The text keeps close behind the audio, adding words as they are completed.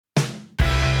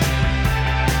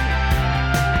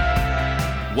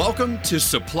Welcome to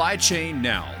Supply Chain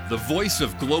Now, the voice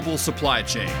of global supply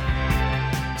chain.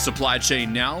 Supply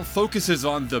Chain Now focuses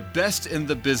on the best in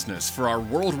the business for our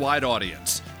worldwide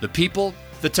audience, the people,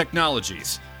 the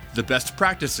technologies, the best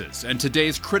practices, and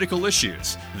today's critical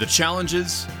issues, the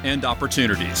challenges and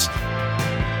opportunities.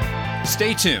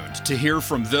 Stay tuned to hear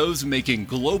from those making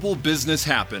global business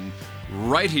happen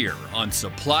right here on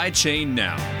Supply Chain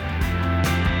Now.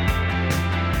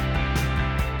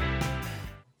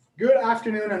 Good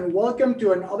afternoon and welcome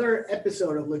to another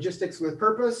episode of Logistics with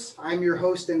Purpose. I'm your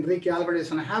host, Enrique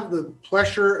Alvarez, and I have the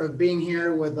pleasure of being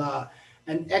here with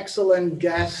an excellent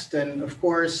guest and, of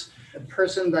course, a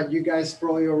person that you guys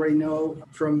probably already know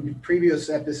from previous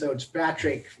episodes,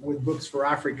 Patrick with Books for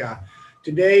Africa.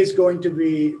 Today is going to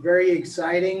be very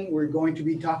exciting. We're going to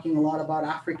be talking a lot about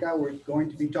Africa. We're going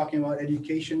to be talking about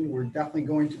education. We're definitely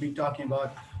going to be talking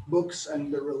about books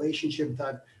and the relationship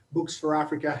that Books for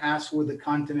Africa has with the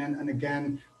continent. And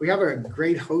again, we have a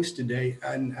great host today,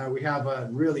 and we have a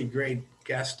really great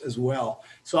guest as well.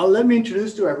 So let me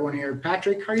introduce to everyone here.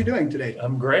 Patrick, how are you doing today?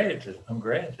 I'm great.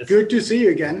 It's good to see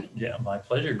you again. Yeah, my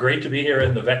pleasure. Great to be here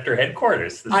in the Vector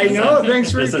headquarters.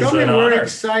 Thanks for coming. We're honor.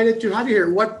 Excited to have you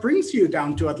here. What brings you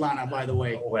down to Atlanta, by the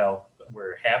way? Well,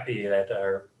 we're happy that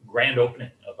our grand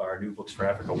opening of our new Books for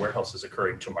Africa warehouse is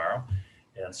occurring tomorrow.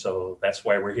 And so that's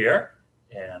why we're here.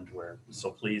 And we're so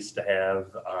pleased to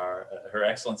have Her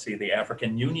Excellency, the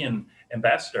African Union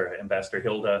Ambassador, Ambassador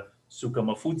Hilda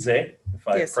Sukamafudze, if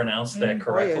I pronounced that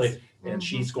correctly. And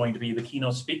she's going to be the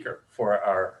keynote speaker for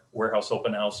our warehouse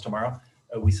open house tomorrow.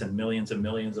 We send millions and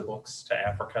millions of books to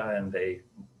Africa, and the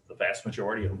vast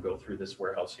majority of them go through this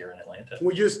warehouse here in Atlanta.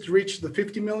 We just reached the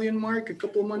 50 million mark a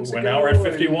couple of months ago. Now we're at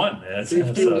 51.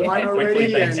 51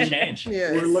 already. Things change.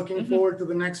 Yes. We're looking forward to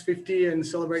the next 50 and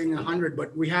celebrating 100.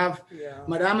 But we have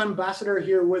Madame Ambassador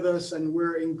here with us, and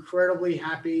we're incredibly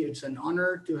happy. It's an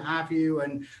honor to have you.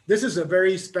 And this is a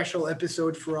very special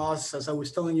episode for us, as I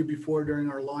was telling you before during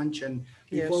our lunch and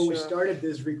before we started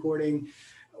this recording.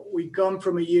 We come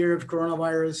from a year of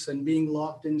coronavirus and being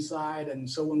locked inside. And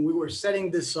so when we were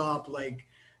setting this up,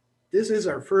 this is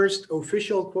our first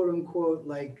official, quote unquote,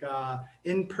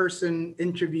 in-person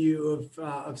interview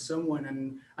of someone.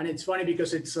 And it's funny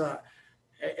because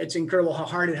it's incredible how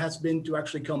hard it has been to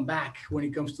actually come back when it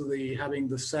comes to having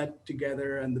the set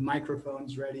together and the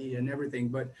microphones ready and everything.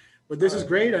 But this is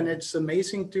great. And it's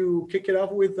amazing to kick it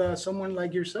off with someone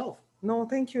like yourself. No,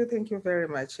 thank you very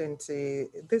much. And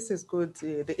this is good.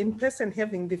 The in-person,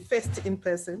 having the first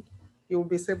in-person, you'll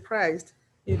be surprised.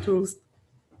 It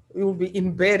will be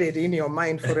embedded in your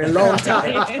mind for a long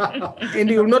time. And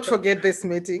you'll not forget this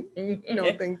meeting.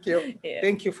 No, thank you. Yeah.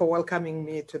 Thank you for welcoming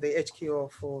me to the HQ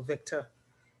of Vector.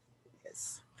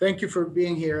 Yes. Thank you for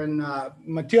being here. And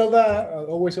Matilda,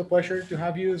 always a pleasure to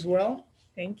have you as well.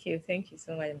 Thank you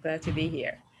so much. I'm glad to be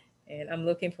here. And I'm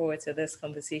looking forward to this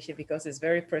conversation because it's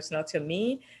very personal to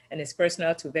me and it's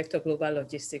personal to Vector Global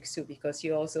Logistics too, because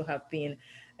you also have been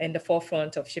in the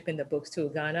forefront of shipping the books to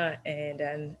Ghana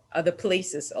and other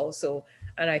places also.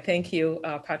 And I thank you,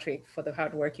 Patrick, for the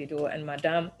hard work you do. And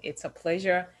Madame, it's a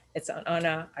pleasure. It's an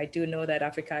honor. I do know that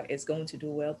Africa is going to do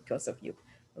well because of you.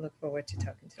 I look forward to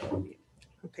talking to all of you.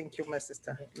 Thank you, my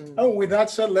sister. Oh, with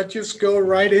that said, let's just go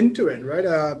right into it,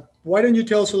 right? Why don't you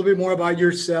tell us a little bit more about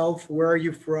yourself? Where are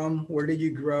you from? Where did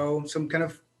you grow? Some kind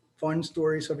of fun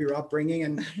stories of your upbringing.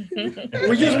 And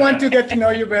we just want to get to know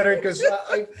you better because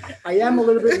I am a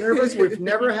little bit nervous. We've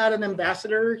never had an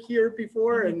ambassador here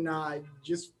before, and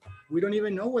we don't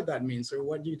even know what that means or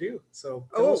what you do. So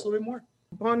tell us a little bit more.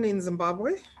 Born in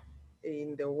Zimbabwe,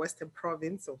 in the western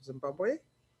province of Zimbabwe.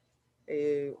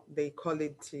 They call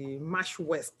it Mash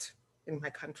West in my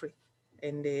country.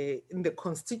 And in the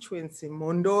constituency,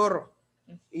 Mondoro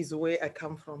is where I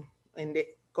come from. And they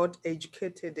got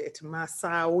educated at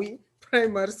Masawi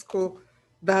Primary School.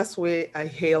 That's where I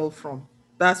hail from.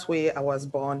 That's where I was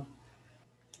born.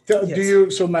 So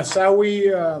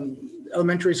Masawi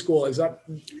Elementary School, is that?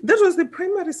 That was the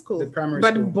primary school.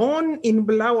 School. Born in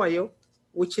Bulawayo,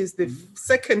 which is the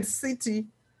second city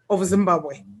of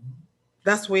Zimbabwe.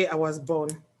 That's where I was born,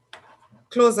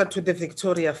 closer to the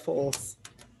Victoria Falls,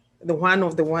 one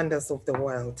of the wonders of the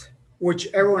world. Which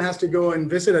everyone has to go and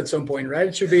visit at some point, right?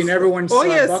 It should be in everyone's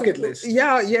bucket list.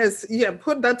 Yeah,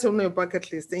 put that on your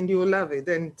bucket list and you'll love it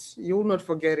and you will not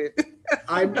forget it.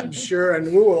 I'm sure, and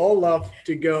we will all love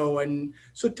to go. And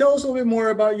so tell us a little bit more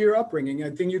about your upbringing.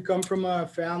 I think you come from a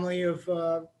family of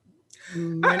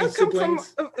many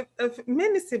siblings.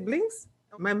 Many siblings.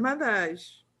 My mother,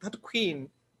 that queen,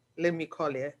 let me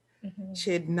call her.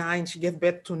 Mm-hmm. She gave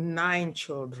birth to 9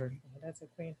 children. That's a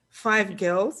queen. 5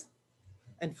 girls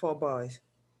and 4 boys.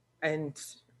 And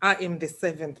I am the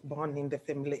 7th born in the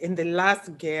family and the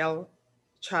last girl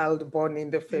child born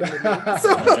in the family. So,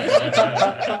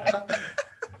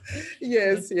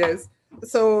 yes.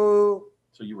 So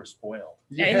you were spoiled.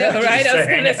 I know, right? I was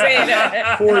going to say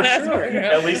that. For sure.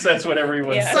 At least that's what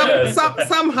everyone says.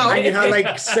 somehow. And you had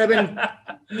like 7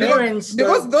 parents.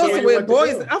 Because that those told you were what to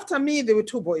boys. do. After me, there were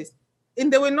 2 boys.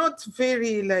 And they were not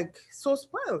very so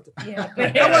spoiled. Yeah.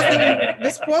 I was the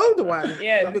spoiled one.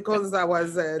 Yeah. Because I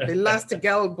was the last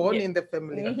girl born in the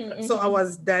family. Mhm, So I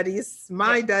was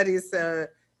my daddy's a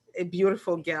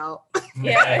beautiful girl.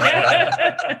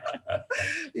 Yeah.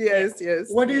 Yes.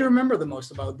 What do you remember the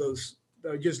most about those?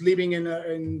 Just living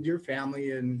in your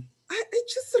family and. I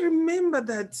just remember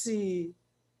that,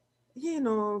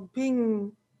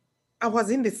 I was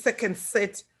in the second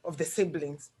set of the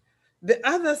siblings. The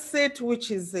other set, which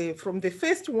is from the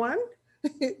first one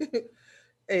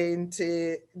and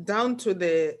down to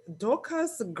the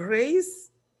Dorcas,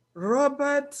 Grace,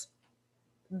 Robert,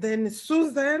 then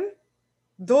Susan,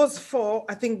 those 4,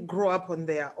 I think, grew up on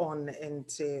their own and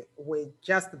were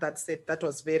just that set. That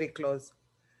was very close.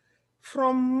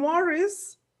 From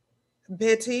Morris,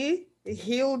 Betty,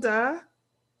 Hilda,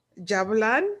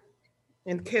 Javelin,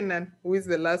 and Kenan, who is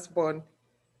the last born,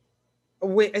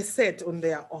 were a set on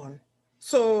their own.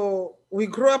 So we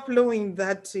grew up knowing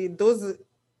that those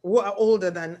who are older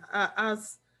than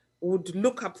us would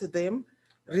look up to them,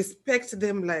 respect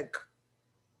them, like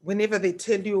whenever they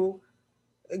tell you,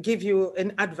 give you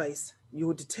an advice, you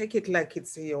would take it like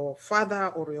it's your father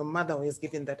or your mother who is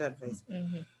giving that advice.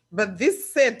 Mm-hmm. But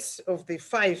this set of the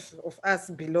 5 of us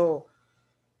below,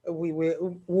 we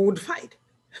would fight.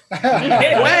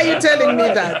 Why are you telling me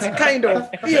that? Kind of,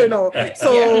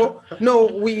 So no,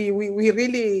 we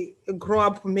really grew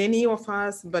up, many of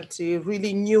us, but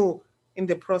really knew in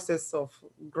the process of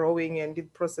growing and the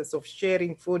process of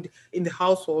sharing food in the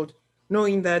household,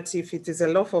 knowing that if it is a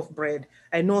loaf of bread,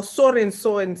 I know so and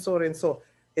so and so and so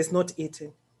is not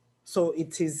eaten. So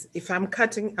it is, if I'm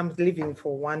cutting, I'm leaving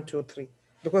for 1, 2, 3,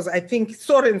 because I think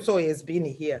so and so has been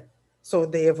here. So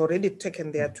they have already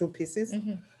taken their 2 pieces.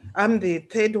 Mm-hmm. I'm the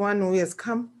 3rd one who has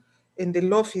come, and the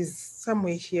loaf is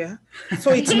somewhere here.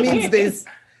 So it means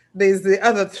there's the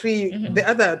other 3, mm-hmm. the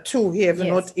other 2 who have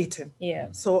not eaten. Yeah.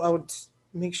 So I would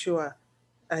make sure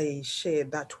I share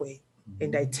that way,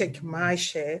 and I take my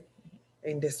share,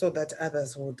 and so that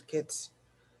others would get.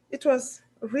 It was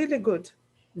really good.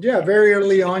 Yeah, very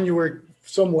early on, you were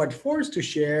somewhat forced to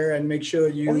share and make sure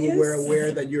you were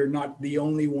aware that you're not the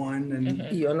only one. And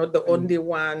mm-hmm. You're not the only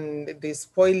one. The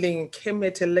spoiling came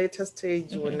at a later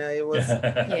stage when I was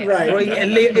growing a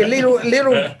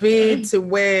little bit,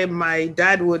 where my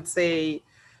dad would say,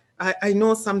 I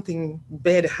know something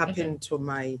bad happened to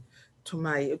my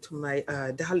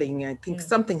darling. I think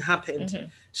something happened. Mm-hmm.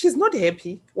 She's not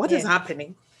happy. What is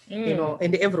happening?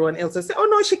 And everyone else would say, oh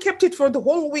no, she kept it for the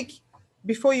whole week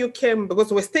before you came,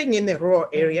 because we're staying in a rural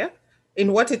area.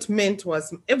 And what it meant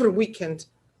was every weekend,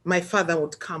 my father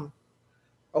would come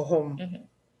home.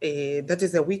 Mm-hmm. That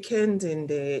is a weekend, and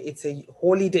it's a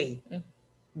holiday. Mm-hmm.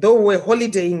 Though we're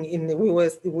holidaying we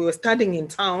were studying in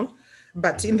town,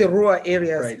 but in the rural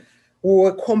areas, we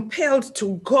were compelled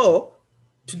to go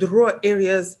to the rural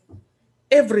areas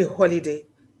every holiday,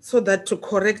 so that to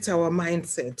correct our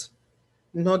mindset,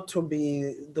 not to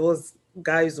be those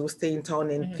guys who stay in town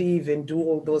and thieve and do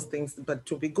all those things, but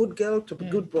to be good girl, to be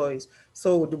good boys.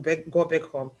 So would go back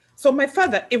home. So my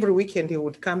father, every weekend, he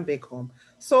would come back home.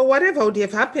 So whatever would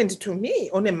have happened to me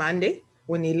on a Monday,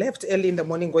 when he left early in the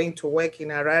morning going to work in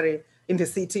Harare, in the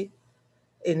city,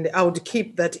 and I would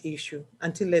keep that issue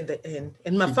until at the end.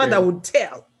 And my father would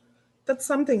tell that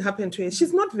something happened to her.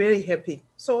 She's not very happy.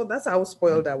 So that's how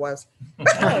spoiled I was. So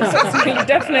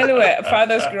definitely where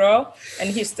fathers grow, and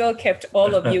he still kept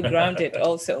all of you grounded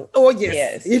also. Oh,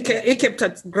 yes. He kept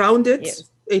us grounded. Yes.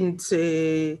 And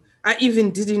I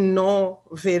even didn't know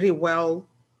very well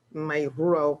my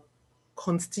rural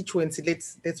constituency.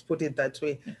 Let's put it that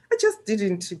way. I just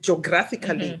didn't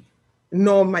geographically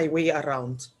know my way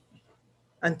around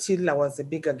until I was a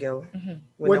bigger girl.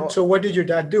 Mm-hmm. So what did your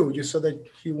dad do? Just so that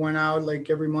he went out like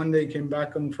every Monday, came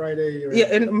back on Friday? Or? Yeah,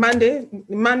 and Monday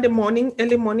morning,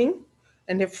 early morning,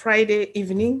 and then Friday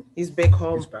evening, he's back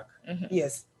home. He's back. Mm-hmm.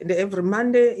 Yes, and every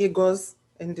Monday he goes,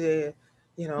 and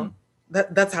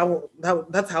that's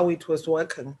how it was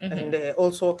working. Mm-hmm. And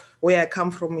also where I come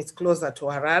from is closer to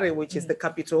Harare, which is the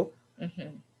capital.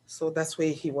 Mm-hmm. So that's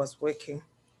where he was working.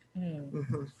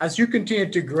 Mm-hmm. As you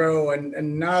continue to grow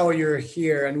and now you're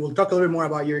here, and we'll talk a little bit more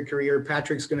about your career.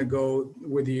 Patrick's going to go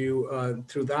with you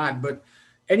through that, but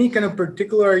any kind of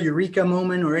particular eureka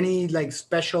moment or any like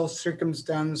special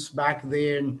circumstance back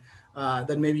then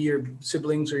that maybe your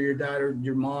siblings or your dad or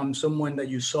your mom, someone that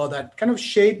you saw that kind of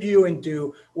shaped you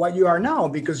into what you are now,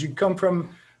 because you come from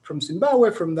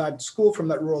Zimbabwe, from that school, from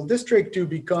that rural district, to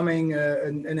becoming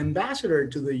an ambassador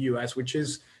to the US, which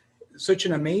is such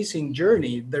an amazing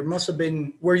journey. There must have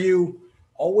been, were you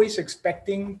always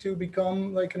expecting to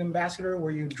become like an ambassador?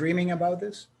 Were you dreaming about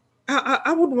this?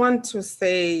 I would want to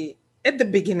say at the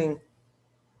beginning,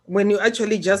 when you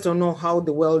actually just don't know how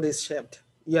the world is shaped,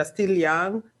 you are still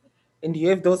young and you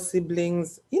have those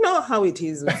siblings, you know how it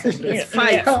is with siblings.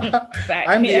 Fight.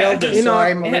 I'm the eldest, You know, so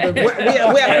I'm a little bit.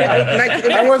 like,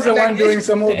 I was the one doing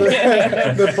some of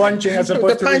the punching as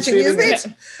opposed the to punching, is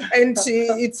receiving. it? And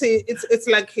it's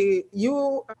like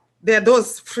you. There are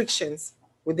those frictions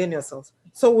within yourselves.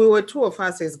 So we were two of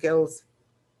us as girls.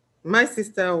 My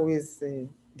sister who is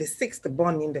the sixth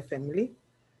born in the family,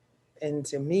 and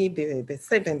me the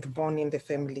seventh born in the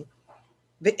family.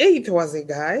 The eighth was a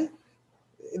guy.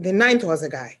 The ninth was a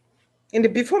guy.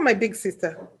 And before my big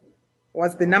sister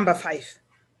was the number 5.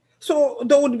 So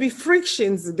there would be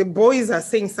frictions. The boys are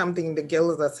saying something, the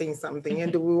girls are saying something,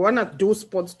 and we want to do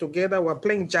sports together. We're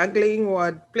playing juggling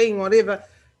or playing whatever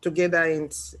together,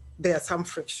 and there are some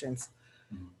frictions.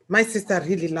 My sister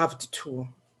really loved to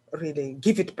really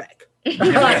give it back.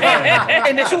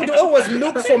 And she would always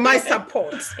look for my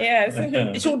support.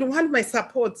 Yes. She would want my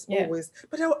support Yeah. always.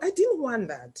 But I didn't want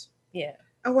that. Yeah.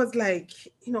 I was like,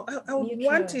 I would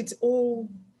Neutral. want it all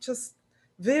just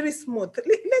very smooth.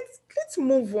 Let's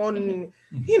move on,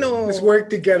 Let's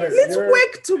work together. Let's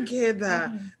work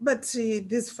together. But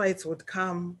these fights would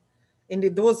come, and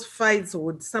those fights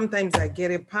would sometimes I get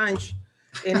a punch,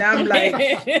 and I'm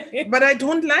like, but I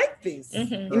don't like this.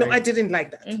 I didn't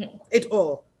like that at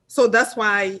all. So that's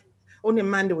why on a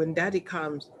Monday when Daddy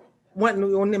comes,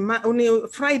 on a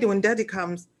Friday when Daddy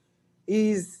comes,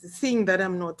 is seeing that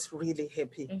I'm not really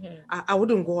happy. I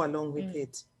wouldn't go along with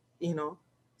it,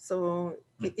 So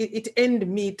it ended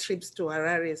me trips to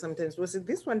Harare sometimes. Was it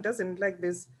this one doesn't like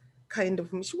this kind of,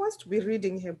 she wants to be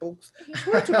reading her books. She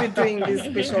wants to be doing these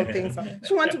special things.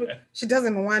 She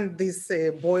doesn't want this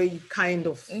boy kind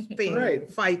of thing,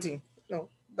 Right. Fighting. No,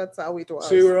 that's how it was.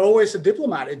 So you were always a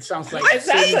diplomat, it sounds like.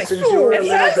 Exactly. Since you were a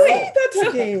little girl. That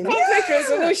again. Conflict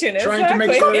resolution. Trying to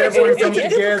make sure everyone comes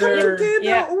together.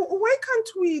 Yeah. Why can't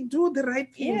we do the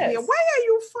right thing Yes. here? Why are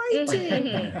you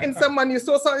fighting? And someone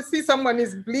see someone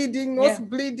is bleeding, nose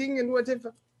bleeding, and whatever.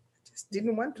 I just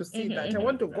didn't want to see that. I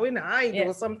want to go and hide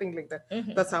or something like that.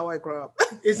 That's how I grew up.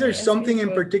 Is there something in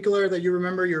particular that you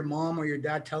remember your mom or your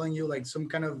dad telling you, like some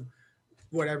kind of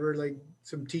whatever, like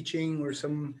some teaching or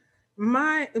some?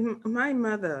 My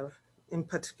mother in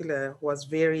particular was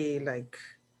very like,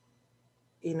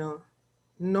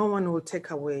 no one will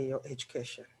take away your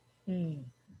education.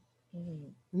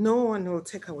 No one will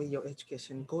take away your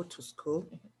education. Go to school.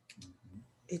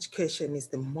 Education is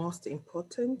the most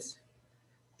important,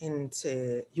 and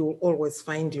you will always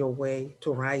find your way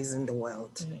to rise in the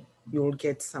world. You will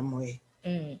get somewhere.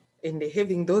 And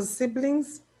having those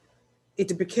siblings,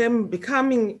 it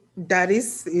becoming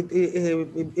daddies,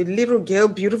 a little girl,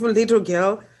 beautiful little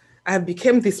girl. I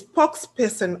became the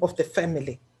spokesperson of the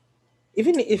family.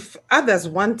 Even if others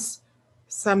want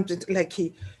something like,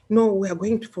 we are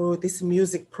going for this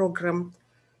music program.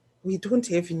 We don't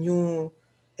have new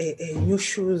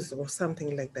shoes or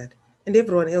something like that. And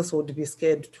everyone else would be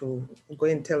scared to go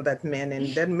and tell that man.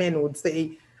 And that man would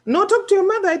say, no, talk to your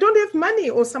mother. I don't have money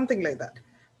or something like that.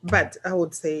 But I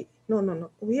would say, no,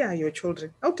 we are your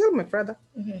children. I'll tell my brother,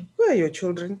 we are your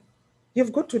children.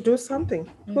 You've got to do something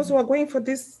because we're going for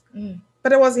this.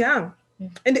 But I was young.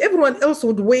 And everyone else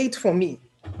would wait for me.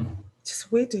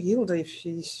 Just wait, Hilda, if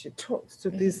she talks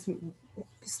to this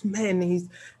man,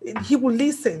 he will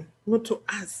listen, not to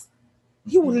us.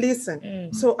 He will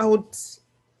listen. So I would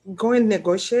go and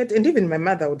negotiate. And even my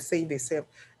mother would say the same.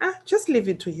 Just leave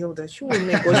it to Hilda. She will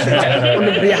negotiate on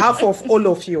behalf of all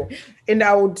of you. And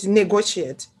I would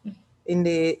negotiate. At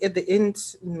the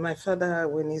end, my father,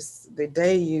 the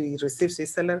day he receives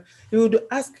his salary, he would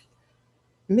ask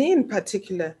me in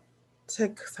particular,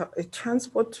 take a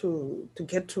transport to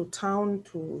get to town,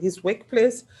 to his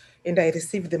workplace, and I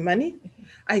receive the money.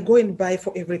 I go and buy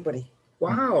for everybody.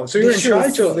 Wow. So you're in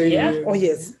charge of the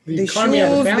The economy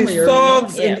shoes, of the family. the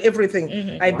socks, and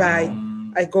everything. I buy.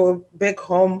 I go back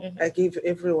home. I give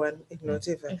everyone and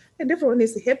whatever. And everyone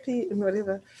is happy and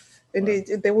whatever. And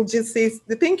they will just say,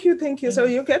 thank you. So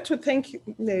you get to thank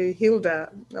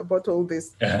Hilda about all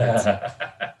this.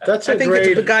 That's I think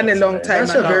it began a long time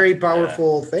That's ago. a very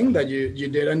powerful thing that you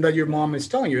did, and that your mom is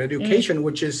telling you. Education,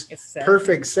 which is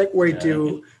perfect segue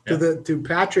to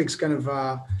Patrick's kind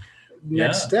of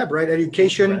next step, right?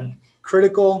 Education,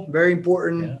 critical, very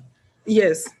important.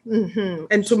 Yes.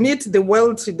 And to meet the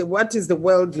world, what is the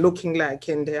world looking like,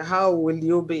 and how will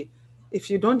you be? If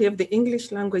you don't have the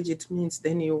English language, it means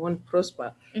then you won't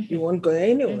prosper. You won't go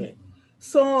anywhere.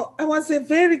 So I was a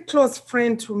very close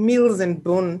friend to Mills and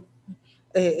Boone.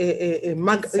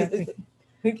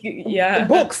 Yeah.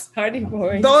 Books. Hardy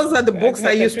Boys. Those are the books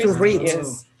I used to Agatha read. Christie,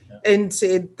 yes. And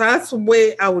that's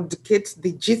where I would get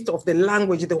the gist of the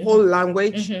language, the whole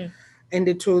language,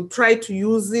 and to try to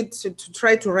use it to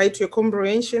try to write your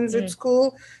comprehensions at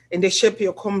school and they shape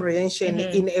your comprehension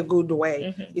in a good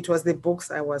way. It was the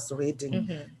books I was reading.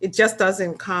 It just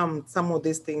doesn't come, some of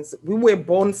these things. We were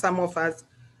born, some of us,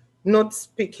 not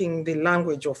speaking the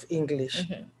language of English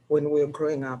when we were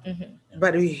growing up,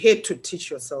 but you had to teach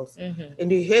yourselves.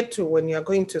 And you had to, when you're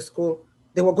going to school,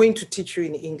 they were going to teach you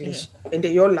in English and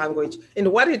your language.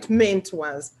 And what it meant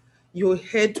was you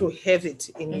had to have it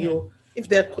in you. If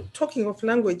they're talking of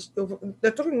language,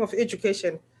 they're talking of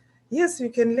education, yes, you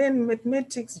can learn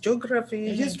mathematics,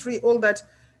 geography, history, all that.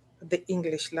 The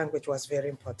English language was very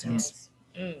important.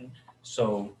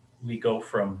 So we go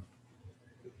from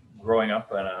growing up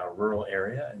in a rural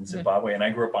area in Zimbabwe, and I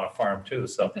grew up on a farm too,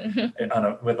 so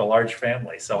with a large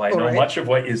family. So I know much of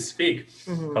what you speak,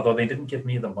 although they didn't give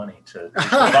me the money to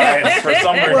buy it for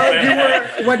some reason.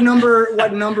 Well, what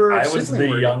number? I was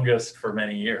the youngest for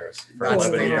many years, for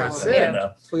 11 years. And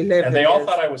they all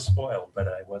thought I was spoiled, but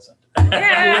I wasn't.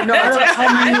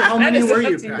 How many were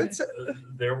you, Pat?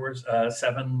 There were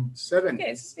seven.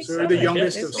 Okay, so you're the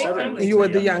youngest of seven. You were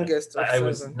the youngest of I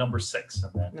was seven. number 6,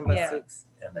 and then Number 6.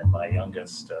 And then my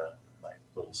youngest, my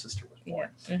little sister was born.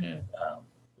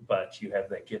 But you have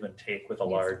that give and take with a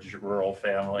large rural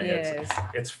family. Yes.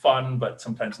 It's fun, but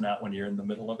sometimes not when you're in the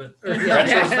middle of it. In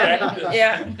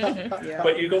retrospect.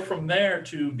 But you go from there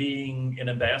to being an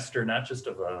ambassador, not just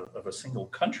of a single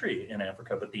country in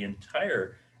Africa, but the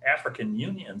entire African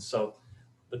Union. So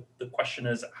the question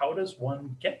is, how does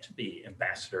one get to be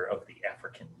ambassador of the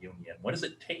African Union? What does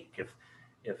it take if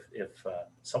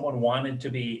someone wanted to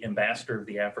be ambassador of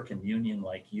the African Union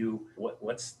like you?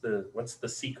 What's the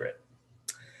secret?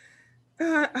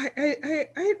 I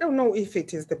don't know if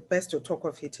it is the best to talk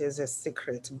of it as a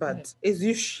secret, but as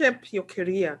you shape your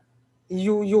career,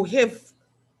 you have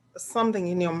something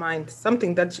in your mind,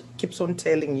 something that keeps on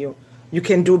telling you you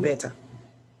can do better.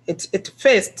 At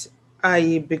first,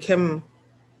 I became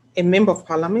a member of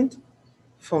parliament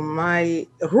for my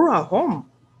rural home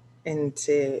and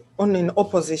on an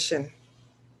opposition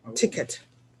ticket.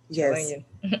 Yes.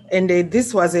 And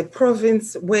this was a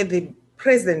province where the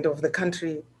president of the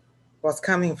country was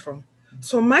coming from.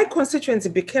 So my constituency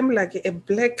became like a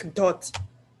black dot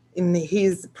in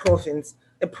his province,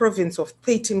 a province of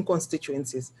 13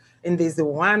 constituencies. And there's the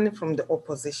one from the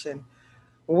opposition.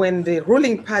 When the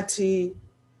ruling party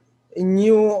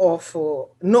knew of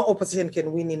no opposition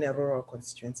can win in a rural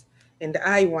constituency, and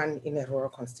I won in a rural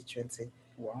constituency.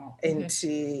 Wow. And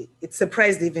it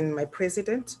surprised even my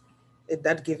president at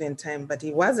that given time, but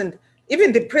he wasn't,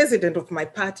 even the president of my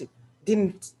party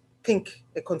didn't think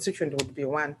a constituent would be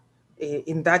won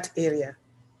in that area.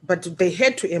 But they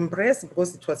had to embrace,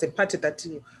 because it was a party that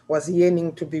was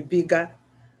yearning to be bigger,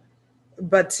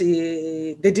 but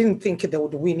they didn't think they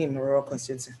would win in a rural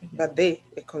constituency. But a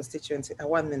constituency, I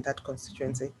won in that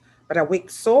constituency. But I worked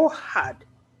so hard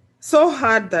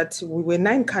that we were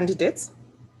 9 candidates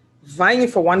vying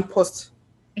for one post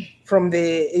from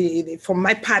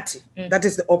my party, that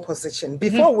is the opposition,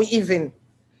 before we even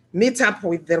meet up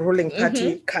with the ruling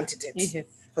party candidates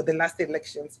for the last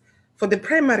elections. For the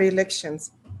primary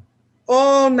elections,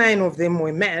 all 9 of them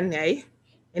were men,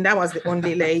 and I was the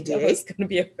only lady. That was going to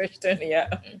be a question,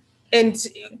 And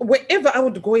wherever I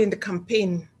would go in the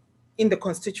campaign, in the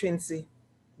constituency,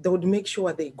 they would make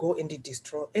sure they go and they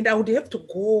destroy. And I would have to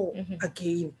go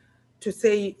again to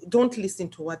say, don't listen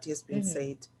to what has been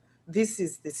said. This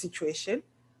is the situation.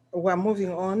 We're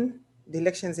moving on. The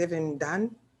elections haven't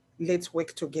done. Let's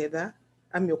work together.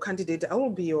 I'm your candidate. I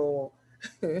will be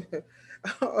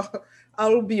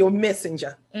your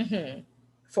messenger.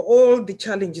 For all the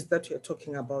challenges that you're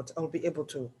talking about. I'll be able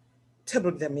to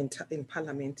table them in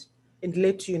parliament and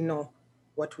let you know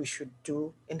what we should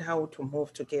do and how to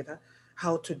move together,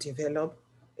 how to develop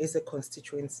as a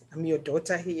constituency. I'm your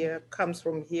daughter here, comes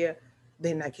from here,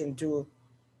 then I can do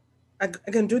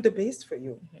the best for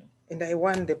you. And I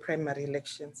won the primary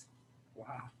elections.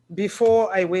 Wow.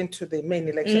 Before I went to the main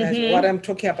election, what I'm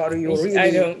talking about, you really...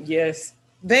 I don't, yes.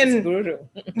 Then, it's brutal.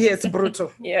 Yes,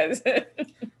 brutal. Yes.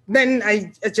 Then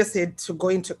I just had to go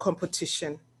into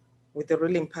competition with the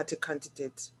ruling party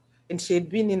candidate. And she had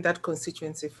been in that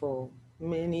constituency for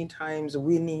many times,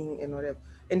 winning and whatever.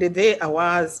 And the day I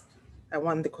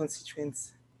won the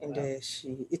constituency. And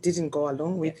it didn't go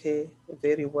along with her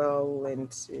very well.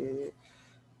 And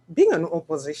being an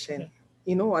opposition,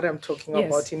 you know what I'm talking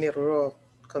about in a rural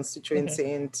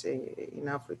constituency and in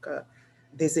Africa,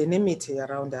 there's enmity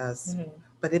around us.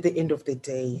 But at the end of the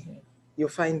day, you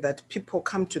find that people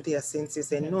come to their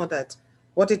senses and know that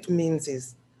what it means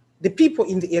is the people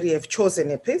in the area have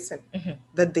chosen a person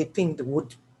that they think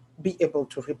would be able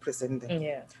to represent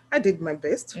them. I did my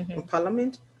best in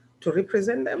Parliament to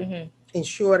represent them,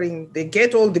 ensuring they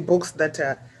get all the books that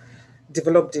are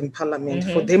developed in Parliament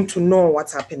for them to know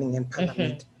what's happening in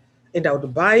Parliament. And I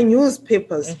would buy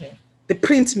newspapers, the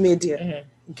print media,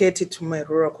 get it to my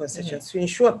rural constituency to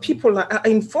ensure people are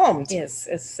informed. Yes,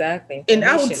 exactly. And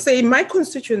I would say my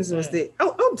constituency was I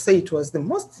would say it was the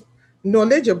most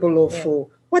knowledgeable of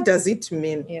what does it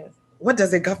mean? What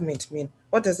does a government mean?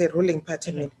 What does a ruling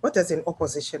party mean? What does an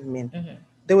opposition mean?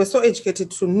 They were so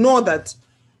educated to know that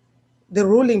the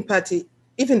ruling party,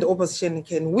 even the opposition,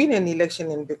 can win an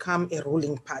election and become a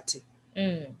ruling party.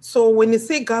 So when you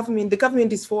say government, the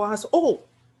government is for us all.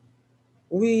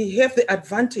 We have the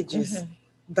advantages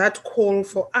that call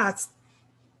for us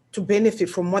to benefit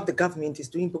from what the government is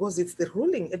doing because it's the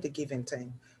ruling at the given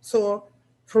time. So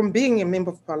from being a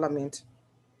member of Parliament,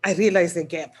 I realized the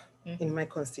gap in my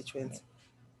constituency,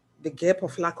 the gap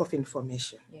of lack of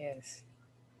information. Yes.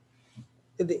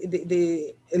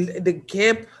 The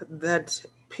gap that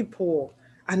people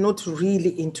are not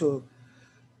really into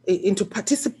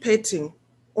participating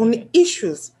on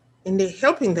issues and they're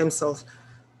helping themselves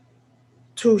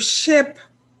to shape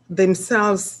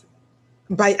themselves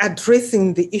by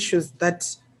addressing the issues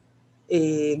that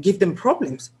give them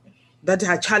problems, that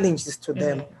are challenges to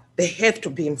them. They have to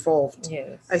be involved.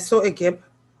 Yes. I saw a gap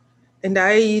and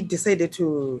I decided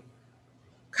to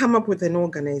come up with an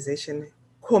organization,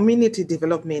 community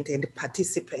development and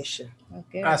participation.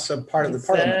 Okay. As a part of the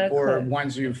Parliament, or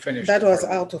once you finished? That was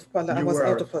out of Parliament. I was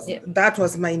out of Yeah. That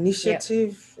was my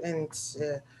initiative, and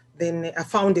then I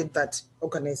founded that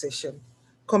organization,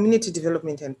 community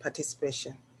development and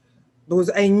participation,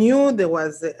 because I knew there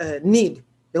was a need.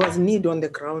 There was need on the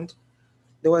ground.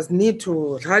 There was need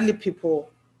to rally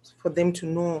people for them to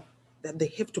know that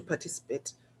they have to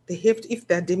participate. They have to, if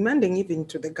they're demanding even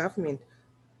to the government,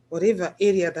 whatever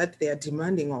area that they are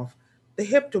demanding of, they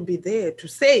have to be there to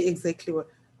say exactly what,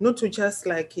 not to just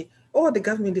like, oh, the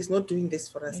government is not doing this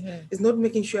for us. It's not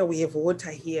making sure we have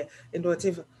water here and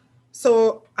whatever.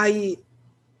 So I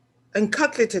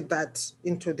inculcated that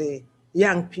into the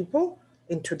young people,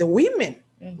 into the women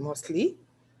mostly,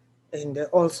 and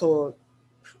also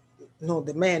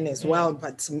the men as well,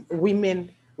 but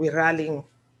women were rallying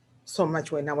so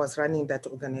much when I was running that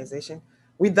organization.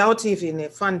 Without even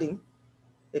funding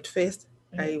at first,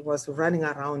 I was running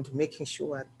around making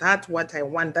sure that what I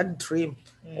want, that dream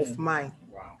of mine,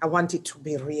 I want it to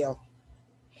be real.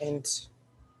 And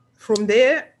from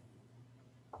there,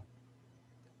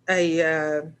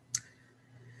 I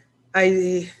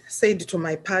said to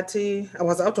my party, I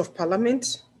was out of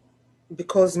Parliament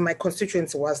because my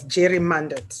constituency was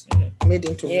gerrymandered, made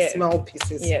into small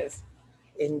pieces. Yes.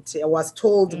 And I was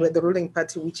told by the ruling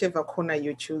party, whichever corner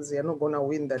you choose, you're not going to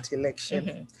win that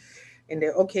election. And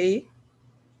okay.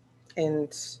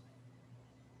 And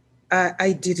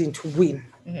I didn't win,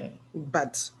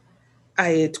 but I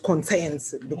had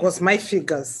concerns because my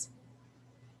figures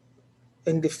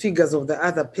and the figures of the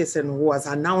other person who was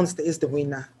announced as the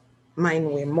winner, mine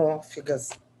were more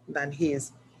figures than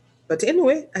his. But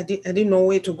anyway, I didn't know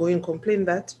where to go and complain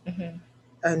that.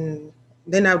 And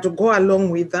then I had to go along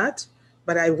with that,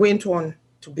 but I went on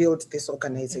to build this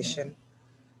organization.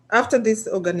 After this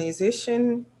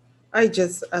organization, I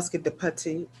just asked the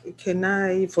party, can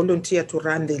I volunteer to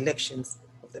run the elections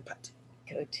of the party?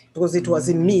 Good. Because it was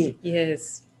in me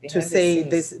Yes. to say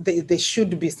there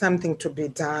should be something to be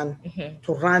done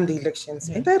to run the elections.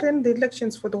 And I ran the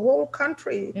elections for the whole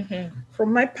country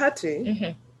from my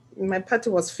party. My party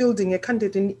was fielding a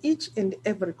candidate in each and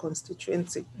every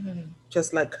constituency,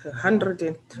 just like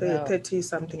 130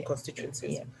 something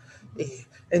constituencies.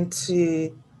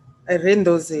 And I ran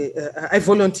those, I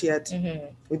volunteered.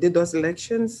 We did those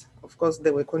elections. Of course, they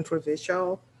were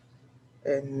controversial.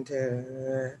 And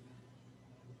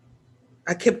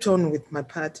I kept on with my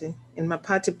party. And my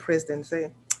party president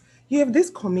said, you have this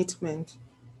commitment.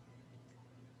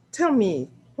 Tell me,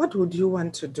 what would you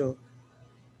want to do?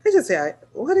 I just say,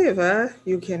 whatever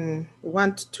you can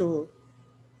want to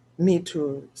me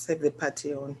to serve the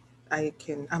party on,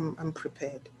 I'm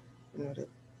prepared.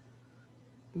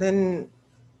 Then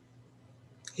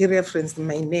he referenced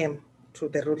my name to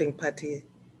the ruling party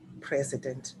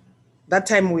president. That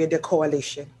time we had a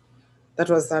coalition. That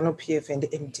was ZANU-PF and the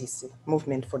MDC,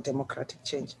 Movement for Democratic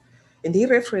Change. And he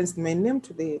referenced my name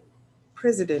to the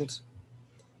president.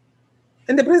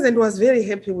 And the president was very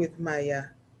happy with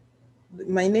my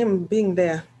name being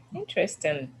there.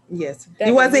 Interesting. Yes.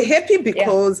 He was happy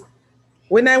because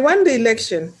when I won the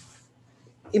election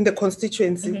in the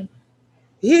constituency,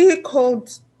 he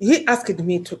asked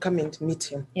me to come and meet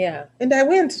him. Yeah. And I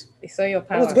went. He saw your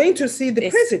power. I was going to see the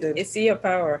president. You see your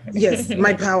power. Yes,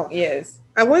 my power. Yes.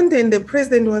 I went and the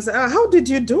president was, how did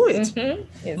you do it?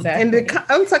 Exactly. And the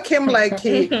answer came like,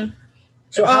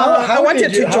 So how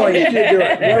wanted did you, to how join. did you do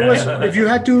it? What was, if you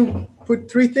had to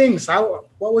put three things,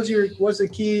 what was the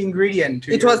key ingredient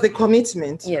to it your was the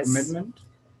commitment. Yes. commitment?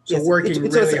 So Yes, working it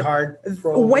was really hard.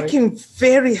 probably. Working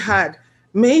very hard.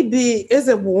 Maybe as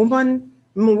a woman,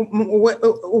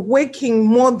 working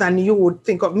more than you would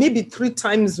think of, maybe 3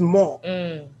 times more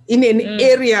in an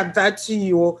area that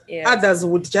others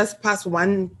would just pass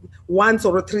once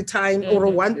or 3 times or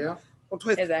one or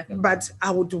twice. Exactly. But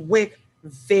I would work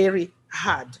very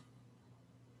hard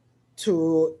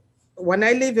to, when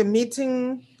I leave a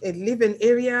meeting, leave an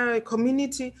area, a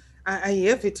community, I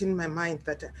have it in my mind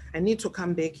that I need to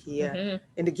come back here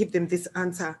and give them this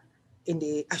answer and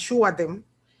assure them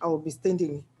I will be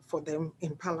standing for them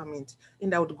in Parliament,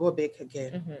 and I would go back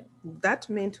again. That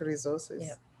meant resources.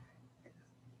 Yeah.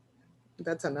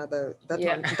 That's another. That's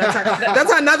Yeah.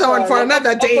 that's another one for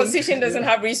another day. Opposition doesn't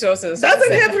have resources.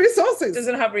 Doesn't have resources.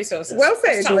 Doesn't have resources. Well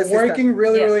said. So my sister. working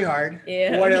really, Yeah. really hard.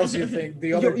 Yeah. What else do you think?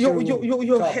 The other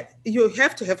two. You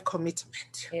have to have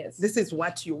commitment. Yes. This is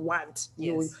what you want.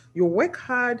 Yes. You work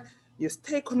hard, you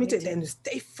stay committed, and you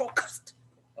stay focused.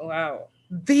 Wow.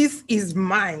 This is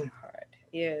mine. Hard.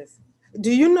 Yes.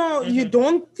 Do you know, you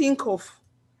don't think of,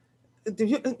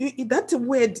 that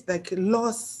word like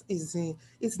loss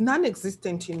is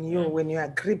non-existent in you when you are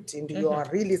gripped and you are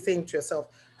really saying to yourself,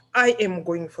 I am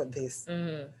going for this.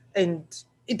 And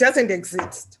it doesn't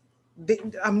exist.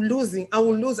 I'm losing, I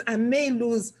will lose, I may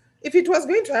lose. If it was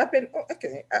going to happen,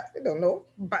 okay, I don't know.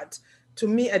 But to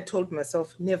me, I told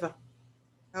myself, never,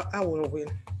 I will win.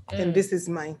 And this is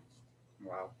mine.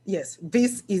 Wow. Yes,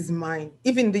 this is mine.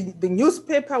 Even the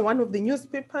newspaper, one of the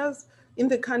newspapers in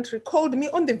the country called me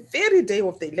on the very day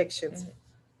of the elections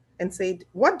and said,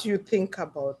 what do you think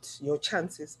about your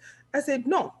chances? I said,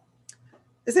 no.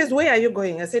 It says, where are you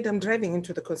going? I said, I'm driving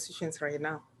into the constituency right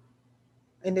now.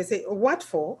 And they say, what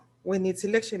for when it's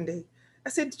election day? I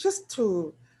said, just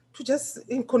to just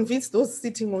convince those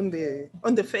sitting on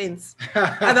the fence.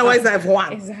 Otherwise, I've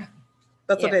won. Exactly.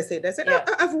 That's what I said. I said,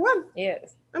 I've won.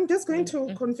 Yes. I'm just going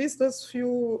to convince those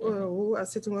few who are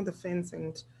sitting on the fence,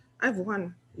 and I've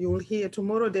won. You will hear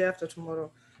tomorrow, day after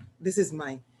tomorrow. This is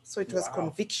mine. So it was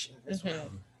conviction as well.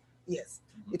 Yes,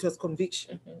 it was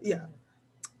conviction. Yeah.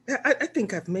 I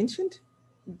think I've mentioned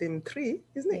them 3,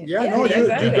 isn't it? Yeah, no, you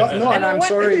don't. No, and I'm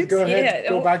sorry. Go ahead.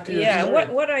 Go back to your story.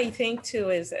 What I think too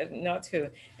is, not to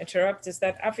interrupt, is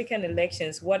that African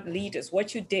elections, what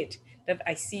you did that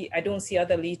I don't see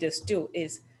other leaders do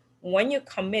is, when you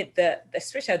commit,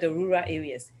 especially the rural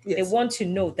areas, they want to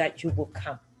know that you will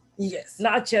come. Yes.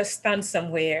 Not just stand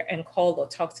somewhere and call or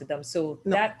talk to them. So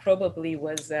that probably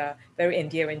was very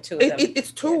endearing to them.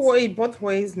 It's two-way, both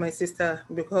ways, my sister,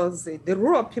 because the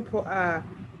rural people are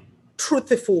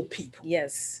truthful people.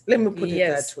 Yes. Let me put it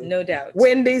that way. No doubt.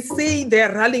 When they say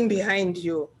they're rallying behind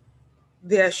you,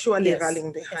 they are surely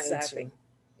rallying behind you.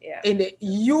 Yeah. And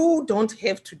you don't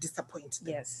have to disappoint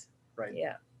them. Yes. Right.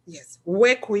 Yeah. Yes.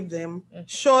 Work with them,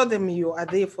 show them you are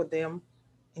there for them,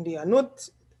 and you are not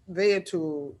there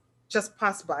to just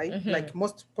pass by like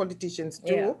most politicians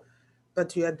do,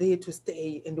 but you are there to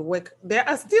stay and work. They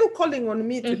are still calling on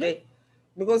me today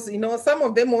because, some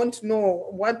of them want to know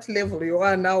what level you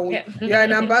are now. Yeah. You are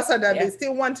an ambassador. They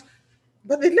still want,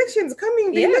 but the elections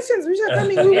coming, the elections which are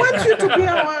coming, we want you to be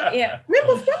our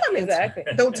member of parliament. Exactly.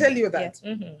 They'll tell you that.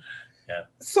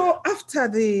 So after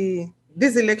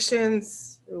these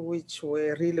elections, which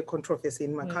were really controversy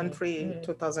in my country in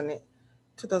 2008,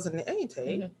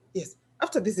 yes.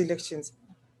 After these elections,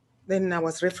 then I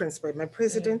was referenced by my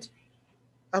president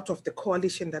out of the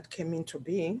coalition that came into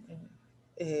being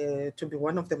to be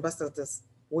one of the ambassadors.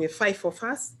 We were 5 of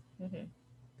us.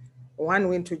 One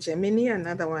went to Germany,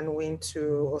 another one went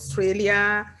to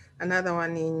Australia, another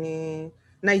one in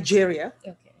Nigeria.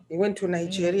 Okay. He went to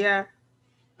Nigeria.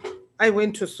 I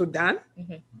went to Sudan.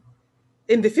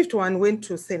 And the 5th one went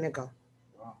to Senegal.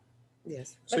 Wow.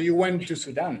 Yes. So you went to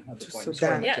Sudan at the To point.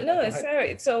 Sudan. Yeah, no,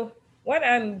 sorry. So what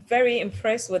I'm very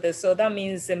impressed with is, so that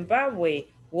means Zimbabwe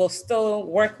will still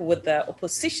work with the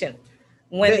opposition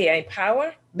when they are in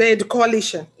power. The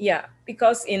coalition. Yeah,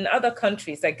 because in other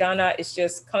countries like Ghana, it's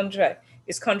just contract.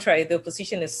 is contrary. The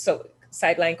opposition is so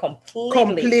sidelined completely.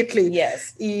 Completely.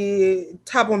 Yes.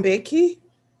 Thabo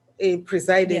Mbeki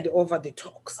presided over the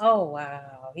talks. Oh,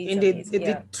 wow. He's And amazing.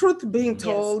 the truth being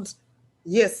told,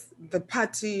 yes, the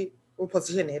party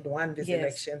opposition had won these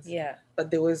elections. Yeah.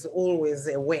 But there was always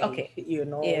a way. Okay. You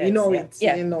know, Yes, you know yeah. it.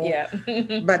 Yeah. You know.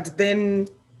 Yeah. But then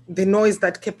the noise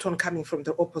that kept on coming from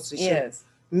the opposition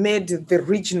made the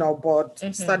regional board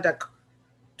SADC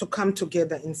to come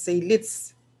together and say,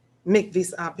 let's make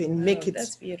this up and make it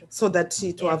so that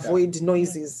to avoid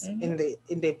noises in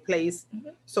the place.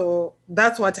 So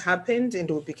that's what happened, and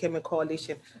we became a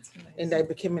coalition. Nice. And I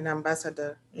became an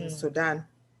ambassador in Sudan.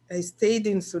 I stayed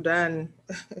in Sudan.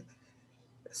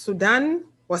 Sudan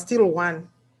was still one.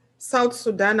 South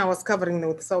Sudan, I was covering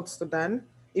with South Sudan.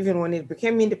 Even when it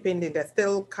became independent, I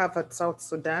still covered South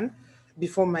Sudan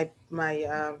before my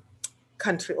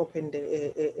country opened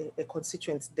a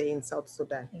constituency day in South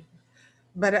Sudan.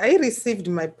 But I received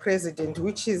my president,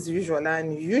 which is usual and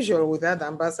unusual with other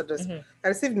ambassadors. I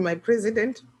received my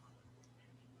president,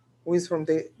 who is from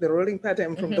the ruling party,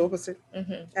 I'm from the opposite.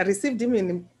 I received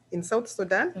him in South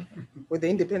Sudan with the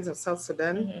independence of South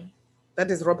Sudan. That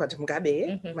is Robert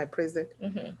Mugabe, my president.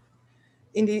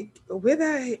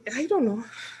 Whether I don't know,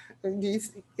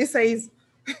 he says,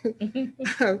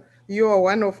 you are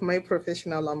one of my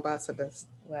professional ambassadors.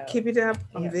 Wow. Keep it up.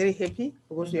 I'm very happy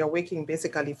because you are working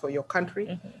basically for your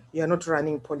country. You are not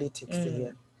running politics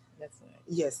here. That's nice.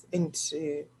 Yes, and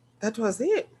that was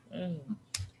it.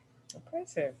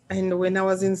 Impressive. And when I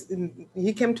was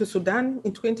he came to Sudan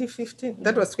in 2015.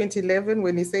 That was 2011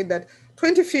 when he said that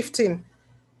 2015.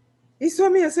 He saw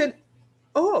me and said,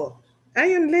 "Oh,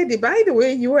 Iron Lady, by the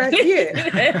way, you are here."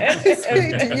 He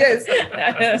said,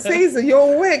 yes. Says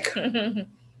your work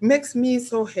makes me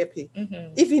so happy.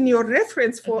 Even your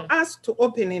reference for us to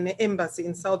open an embassy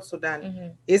in South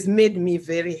Sudan has made me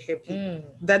very happy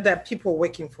that there are people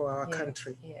working for our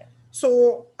country. Yeah.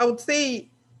 So I would say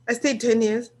I stayed 10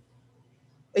 years.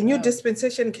 A new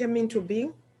dispensation came into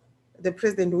being, the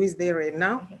president who is there right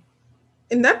now.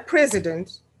 And that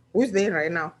president who is there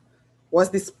right now was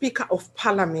the Speaker of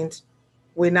Parliament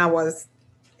when I was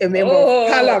a member of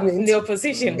Parliament. In the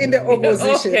opposition. In the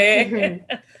opposition. Okay.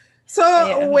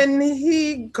 So when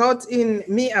he got in,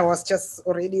 me, I was just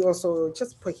already also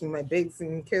just packing my bags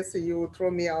in case you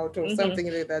throw me out or something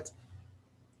like that.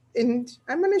 And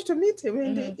I managed to meet him,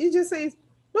 and he just says,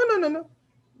 no.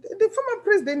 The former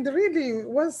president really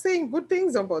was saying good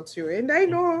things about you. And I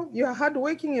know you're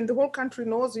hardworking, and the whole country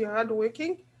knows you're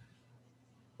hardworking.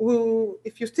 Well,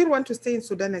 if you still want to stay in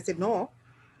Sudan, I said, no,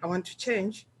 I want to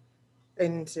change.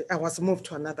 And I was moved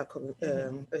to another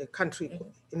country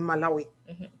in Malawi.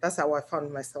 That's how I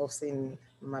found myself in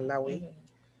Malawi.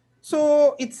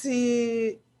 So it's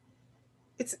the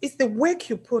work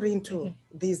you put into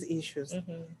these issues,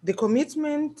 the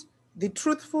commitment, the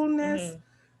truthfulness.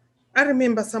 I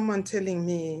remember someone telling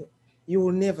me, you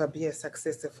will never be a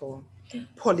successful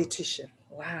politician.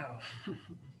 Wow.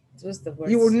 Those the words.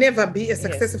 You will never be a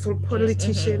successful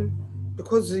politician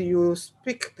because you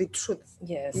speak the truth.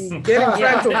 Yes. You get in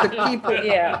front of the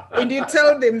people and you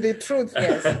tell them the truth.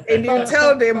 Yes. And you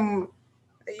tell them,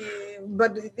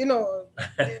 but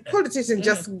politicians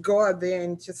just go out there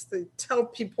and just tell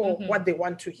people what they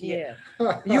want to hear.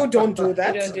 You don't do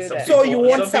that. You don't do that. So you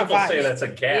won't some people survive. say that's a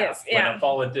gap. Yes, When a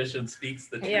politician speaks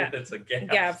the truth, it's a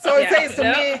gap. So it says to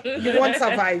me, you won't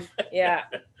survive. Yeah.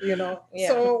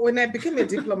 So when I became a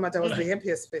diplomat, I was the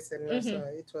happiest person. So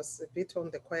it was a bit on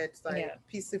the quiet side,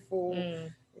 peaceful.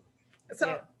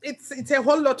 So it's a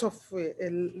whole lot of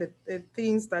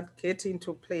things that get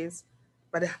into place,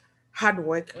 but hard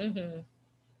work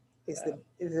is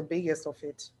the biggest of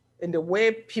it. And the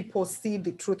way people see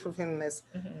the truthfulness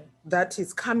that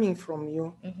is coming from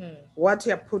you, what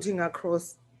you're putting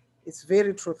across is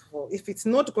very truthful. If it's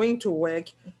not going to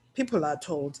work, people are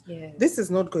told, this is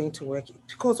not going to work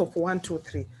because of 1, 2,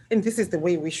 3. And this is the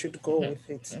way we should go with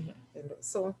it. And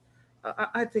so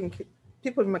I think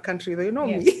people in my country, they know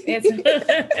me.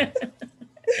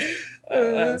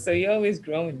 So you're always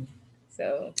growing.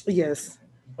 So yes.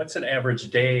 What's an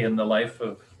average day in the life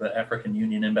of the African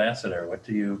Union ambassador?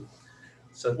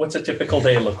 What's a typical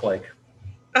day look like?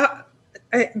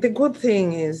 The good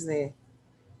thing is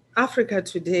Africa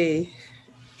today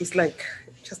is like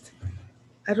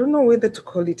I don't know whether to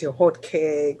call it a hot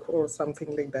cake or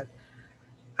something like that.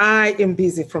 I am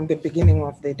busy from the beginning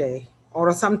of the day,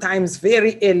 or sometimes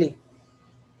very early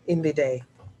in the day,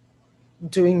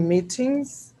 doing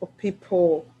meetings of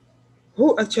people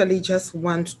who actually just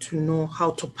want to know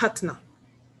how to partner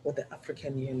with the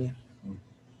African Union.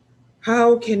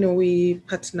 How can we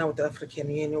partner with the African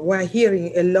Union? We're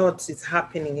hearing a lot is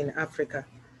happening in Africa.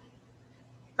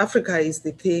 Africa is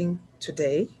the thing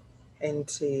today,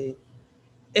 and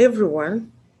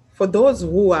everyone, for those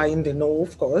who are in the know,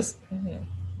 of course,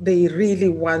 they really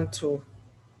want to.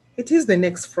 It is the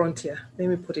next frontier. Let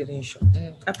me put it in short.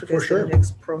 Africa is the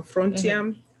next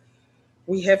frontier.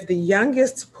 We have the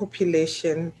youngest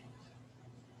population,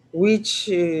 which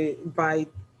by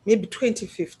maybe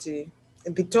 2050,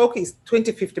 the talk is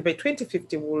 2050, by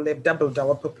 2050 we'll have doubled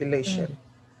our population.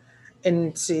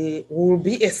 And will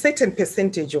be a certain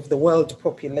percentage of the world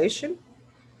population.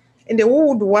 And they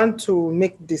would want to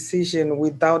make decision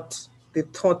without the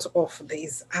thought of there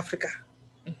is Africa.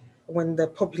 When the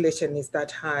population is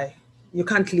that high, you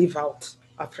can't leave out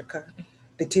Africa.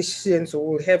 The decisions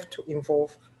will have to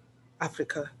involve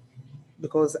Africa,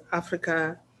 because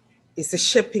Africa is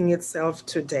shaping itself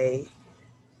today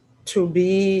to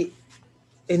be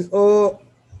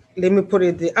let me put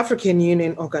it, the African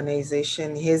Union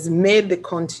organization has made the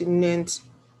continent,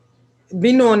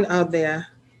 be known out there,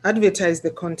 advertise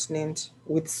the continent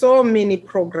with so many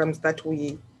programs that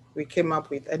we came up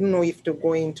with. I don't know if to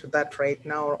go into that right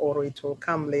now or it will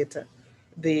come later.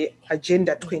 The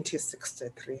Agenda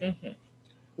 2063,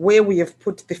 where we have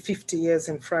put the 50 years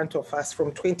in front of us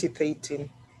from 2013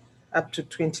 up to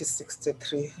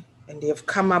 2063, and they have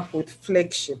come up with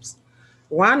flagships.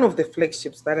 One of the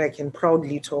flagships that I can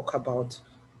proudly talk about,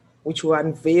 which were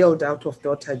unveiled out of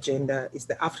that agenda, is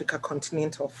the Africa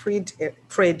Continental Free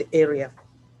Trade Area.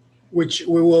 Which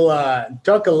we will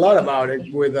talk a lot about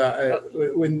it with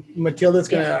when Matilda's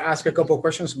going to ask a couple of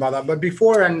questions about that. But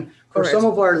before, and for some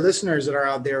of our listeners that are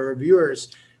out there, or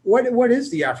viewers, what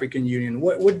is the African Union?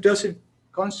 What does it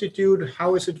constitute?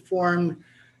 How is it formed?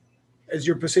 Is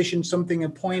your position something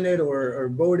appointed or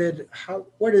voted?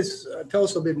 Tell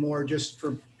us a bit more, just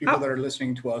for people that are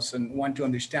listening to us and want to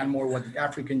understand more what the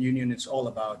African Union is all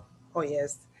about. Oh,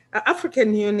 yes.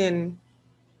 African Union,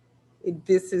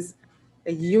 this is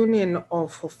a union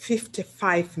of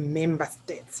 55 member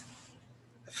states,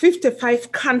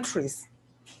 55 countries.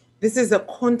 This is a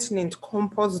continent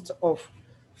composed of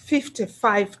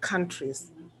 55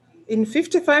 countries. In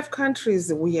 55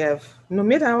 countries, we have, no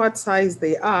matter what size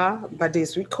they are, but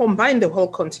as we combine the whole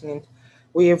continent,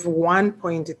 we have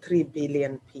 1.3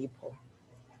 billion people.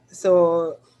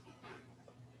 So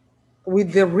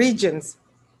with the regions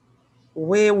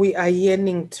where we are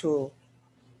yearning to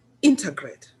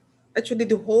integrate, actually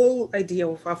the whole idea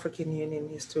of African Union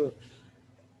is to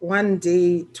one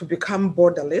day to become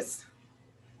borderless,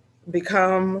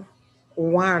 become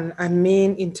one,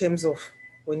 in terms of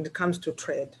when it comes to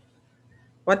trade.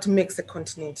 What makes a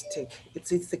continent tick?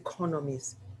 It's its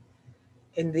economies.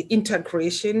 And the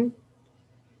integration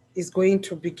is going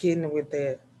to begin with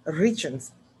the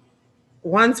regions.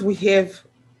 Once we have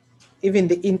even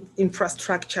the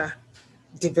infrastructure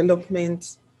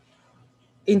development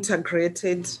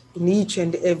integrated in each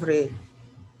and every,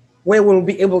 where we'll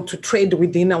be able to trade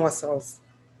within ourselves.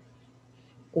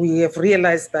 We have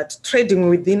realized that trading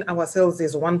within ourselves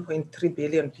is 1.3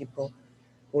 billion people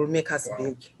will make us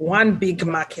big. One big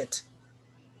market.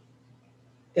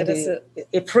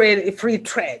 A free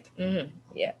trade.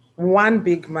 Yeah. One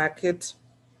big market,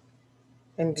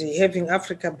 and having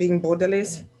Africa being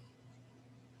borderless,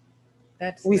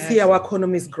 we see our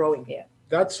economies growing. Yeah.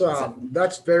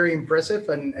 That's very impressive.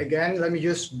 And again, let me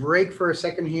just break for a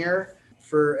second here.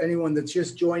 For anyone that's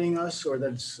just joining us or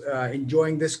that's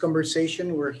enjoying this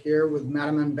conversation, we're here with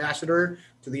Madam Ambassador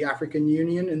to the African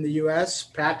Union in the US,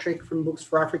 Patrick from Books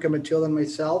for Africa, Matilda, and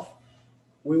myself.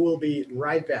 We will be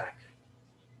right back.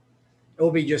 It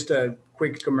will be just a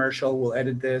quick commercial. We'll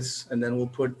edit this and then we'll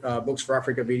put Books for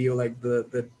Africa video like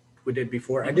the we did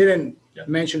before. I didn't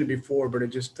mention it before, but I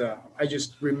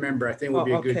just remember, I think it would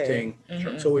be a good thing.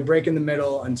 So we break in the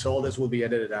middle and so all this will be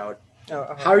edited out.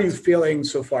 How are you feeling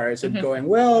so far? Is it going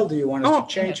well? Do you want us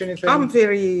to change anything? I'm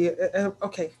very,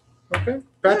 okay. Okay.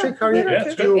 Patrick, how are you?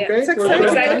 Yeah, You okay? I'm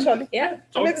excited. Yeah.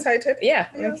 I'm excited. Yeah.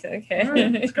 Okay.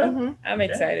 I'm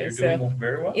excited. You're doing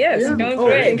very well. Yes, Yeah. going Oh,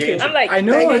 great. thank you. I'm like, I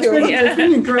know it's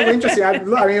been incredibly interesting. I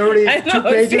mean, already I know, 2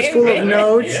 pages same full of here.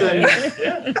 notes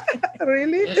Yeah.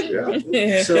 Really?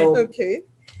 Yeah. So, Okay.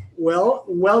 well,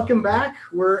 welcome back.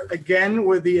 We're again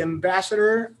with the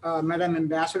ambassador, Madam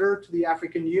Ambassador to the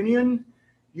African Union.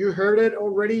 You heard it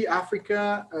already.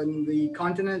 Africa and the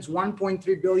continent's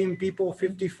 1.3 billion people,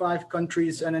 55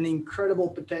 countries, and an incredible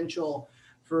potential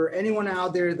for anyone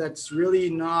out there that's really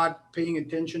not paying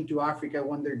attention to Africa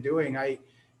when they're doing.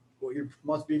 You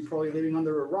must be probably living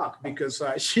under a rock because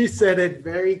she said it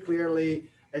very clearly.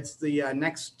 It's the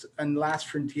next and last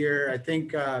frontier. I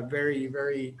think very,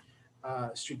 very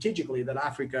strategically that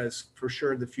Africa is for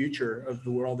sure the future of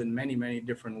the world in many, many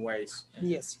different ways.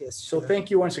 Yes, yes. So sure.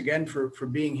 thank you once again for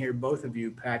being here, both of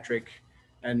you, Patrick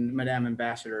and Madam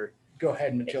Ambassador. Go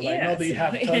ahead, Matilda. I know that you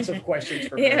have tons of questions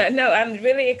for her. Yeah, no, I'm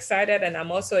really excited, and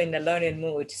I'm also in the learning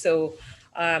mood. So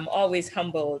I'm always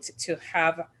humbled to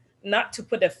have, not to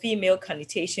put a female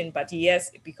connotation, but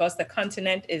yes, because the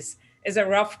continent is a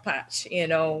rough patch, you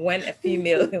know, when a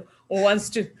female wants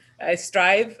to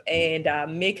strive and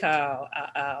make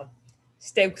a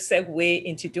segue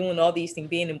into doing all these things,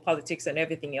 being in politics and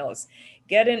everything else,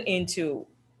 getting into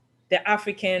the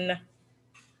African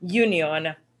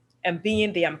Union and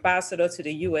being the ambassador to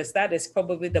the US, that is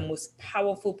probably the most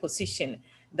powerful position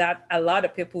that a lot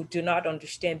of people do not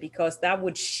understand, because that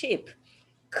would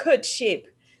could shape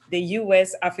the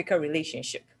US Africa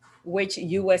relationship, which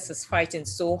US is fighting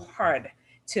so hard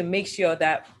to make sure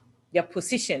that they're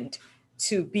positioned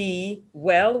to be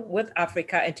well with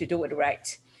Africa and to do it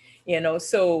right. You know,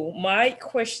 so my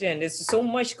question is, so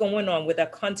much going on with a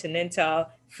continental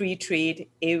free trade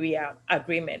area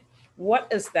agreement. What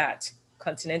is that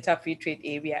continental free trade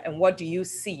area, and what do you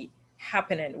see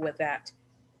happening with that?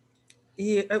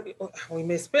 Yeah, we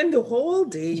may spend the whole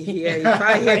day here if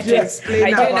I had to explain I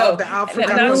do know. about the African.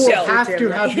 In a We will nutshell. have to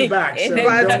have you back, so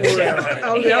But- don't worry.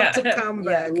 I'll have to come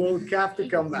back. We'll have to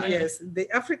come back. Yes, the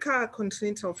Africa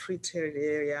Continental Free Trade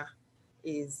Area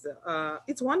is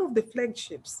it's one of the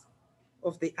flagships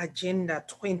of the Agenda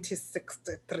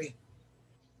 2063,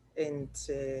 and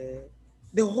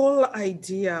the whole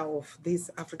idea of this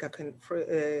Africa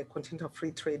Continental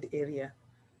Free Trade Area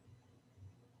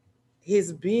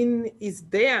is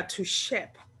there to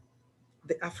shape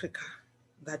the Africa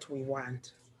that we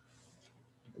want,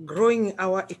 growing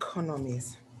our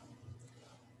economies.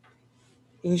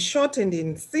 In short and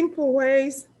in simple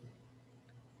ways,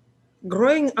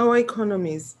 growing our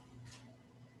economies.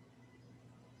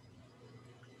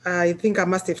 I think I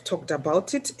must have talked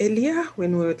about it earlier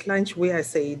when we were at lunch, where I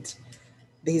said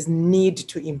there's need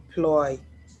to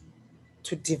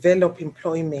develop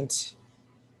employment,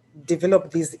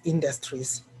 develop these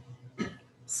industries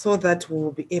so that we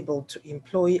will be able to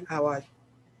employ our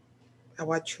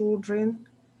children,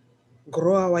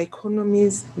 grow our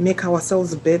economies, make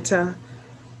ourselves better,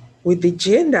 with the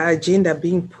gender agenda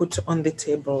being put on the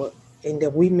table. And the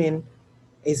women,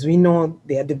 as we know,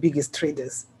 they are the biggest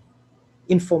traders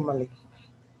informally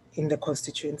in the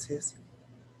constituencies,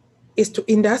 is to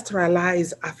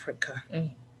industrialize Africa,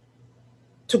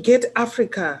 to get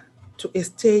Africa to a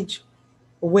stage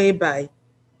whereby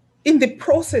in the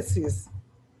processes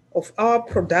of our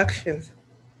productions,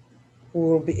 we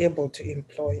will be able to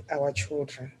employ our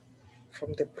children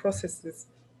from the processes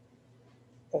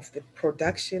of the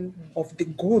production of the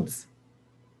goods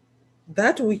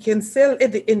that we can sell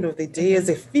at the end of the day as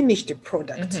a finished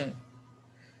product.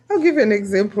 I'll give you an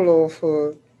example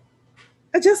of,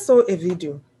 I just saw a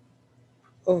video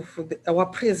of our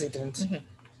president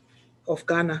of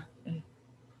Ghana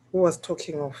who was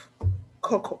talking of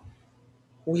cocoa.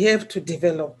 We have to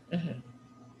develop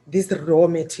this raw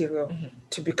material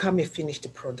to become a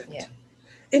finished product. Yeah.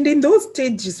 And in those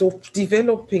stages of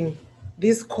developing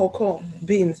these cocoa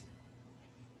beans,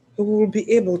 we will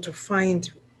be able to find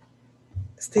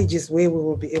stages where we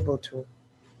will be able to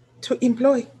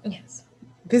employ Yes.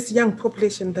 this young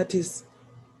population that is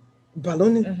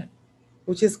ballooning,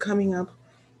 which is coming up.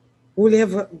 We'll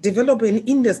have develop an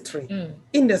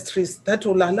industries that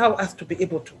will allow us to be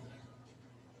able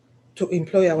to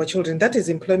employ our children. That is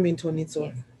employment on its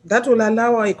own. Yes. That will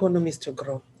allow our economies to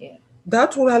grow. Yeah.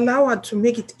 That will allow us to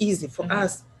make it easy for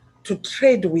us to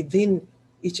trade within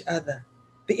each other.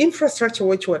 The infrastructure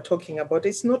which we're talking about,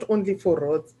 it's not only for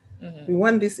roads. We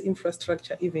want this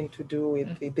infrastructure even to do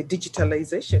with the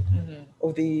digitalization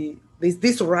of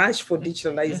this rush for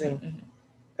digitalizing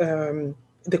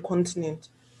the continent.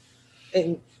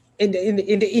 And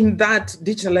in that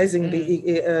digitalizing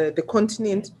the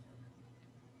continent,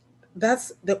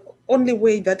 that's the only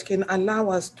way that can allow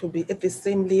us to be at the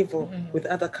same level with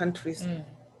other countries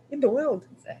in the world.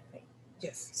 Exactly.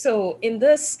 Yes. So in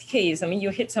this case, I mean,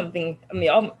 you hit something,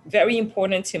 very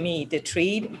important to me, the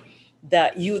trade,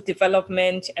 the youth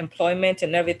development, employment,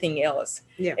 and everything else.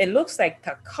 Yeah. It looks like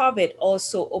the COVID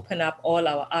also opened up all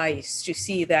our eyes to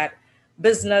see that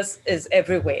business is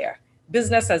everywhere.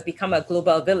 Business has become a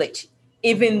global village,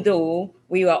 even though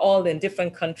we are all in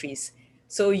different countries.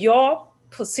 So your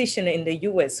position in the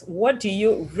US, what do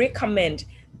you recommend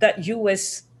that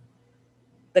US,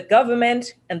 the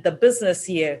government and the business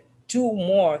here do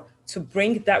more to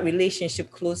bring that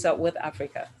relationship closer with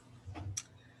Africa?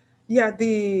 Yeah,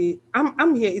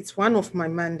 I'm here. It's one of my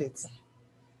mandates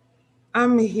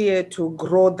I'm here to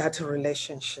grow that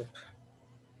relationship.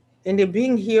 And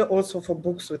being here also for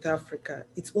Books with Africa,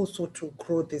 it's also to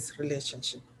grow this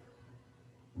relationship.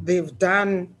 They've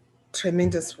done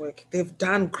tremendous work. They've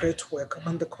done great work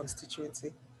on the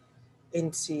constituency.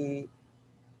 And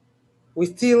we're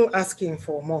still asking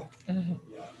for more. Mm-hmm.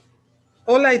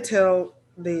 All I tell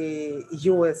the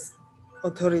US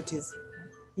authorities,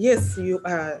 yes, you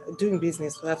are doing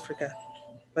business with Africa,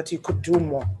 but you could do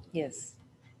more. Yes,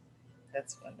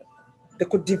 that's wonderful. They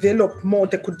could develop more.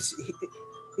 They could,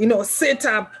 set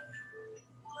up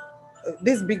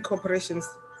these big corporations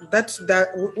that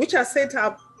which are set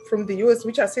up from the US,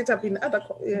 which are set up in other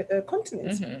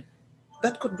continents. Mm-hmm.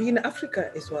 That could be in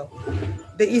Africa as well.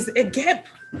 There is a gap.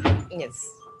 Yes.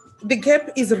 The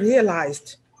gap is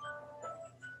realized,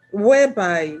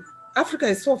 whereby Africa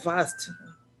is so vast,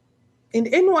 and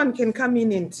anyone can come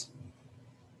in and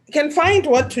can find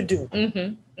what to do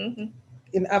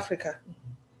in Africa.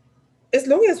 As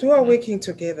long as we are working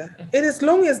together, and as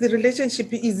long as the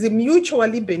relationship is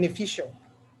mutually beneficial.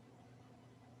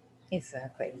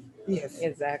 Exactly. Yes.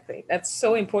 Exactly. That's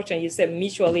so important. You said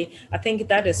mutually. I think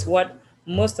that is what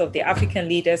most of the African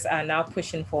leaders are now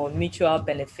pushing for, mutual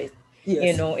benefit,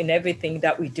 yes. In everything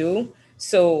that we do.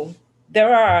 So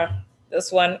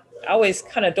this one, I always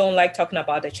kind of don't like talking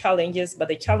about the challenges, but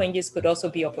the challenges could also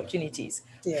be opportunities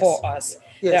for us.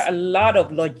 Yes. There are a lot of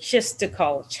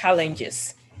logistical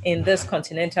challenges in this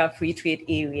continental free trade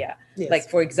area. Yes. Like,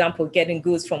 for example, getting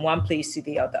goods from one place to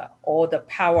the other, or the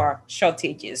power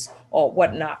shortages or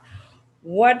whatnot.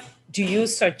 What do you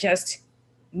suggest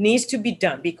needs to be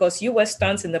done? Because US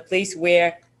stands in the place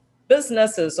where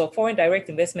businesses or foreign direct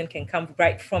investment can come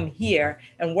right from here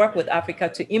and work with Africa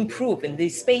to improve in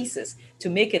these spaces, to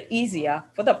make it easier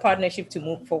for the partnership to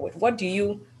move forward. What do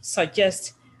you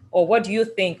suggest, or what do you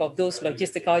think of those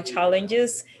logistical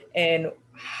challenges, and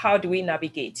how do we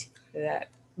navigate that?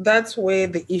 That's where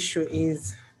the issue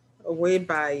is,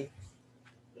 whereby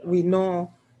we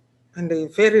know, and they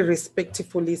very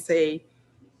respectfully say,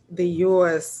 the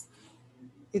US,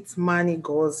 its money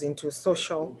goes into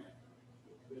social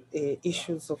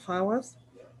issues of ours.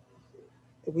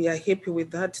 We are happy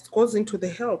with that. It goes into the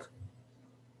health.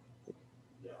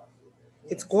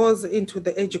 It goes into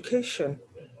the education.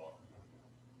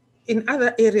 In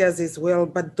other areas as well,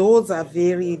 but those are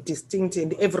very distinct,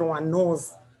 and everyone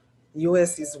knows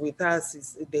US is with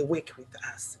us, they work with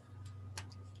us.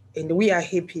 And we are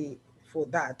happy for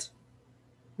that.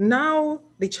 Now,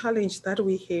 the challenge that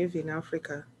we have in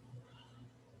Africa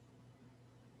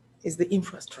is the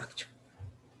infrastructure.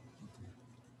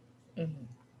 Mm-hmm.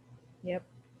 Yep.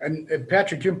 And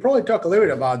Patrick, you can probably talk a little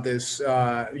bit about this.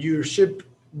 You ship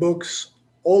books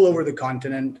all over the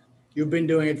continent. You've been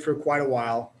doing it for quite a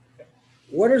while.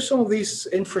 What are some of these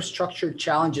infrastructure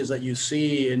challenges that you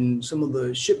see in some of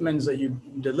the shipments that you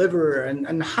deliver,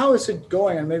 and how is it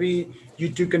going? And maybe you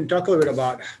two can talk a little bit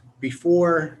about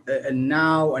before and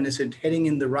now, and is it heading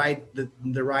in the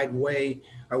right way?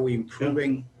 Are we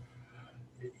improving?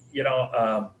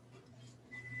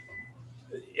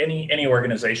 Any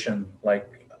organization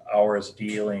like ours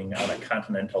dealing on a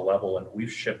continental level, and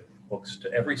we've shipped books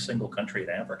to every single country in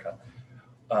Africa,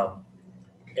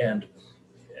 and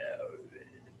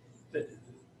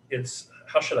it's,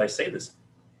 how should I say this?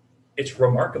 It's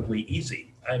remarkably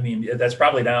easy. I mean, that's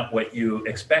probably not what you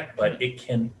expect, but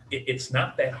it's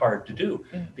not that hard to do,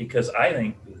 because I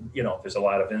think, there's a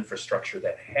lot of infrastructure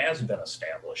that has been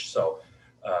established. So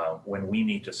when we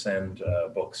need to send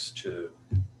books to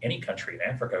any country in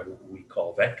Africa, we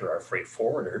call Vector, our freight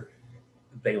forwarder.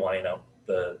 They line up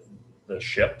the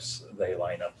ships, they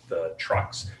line up the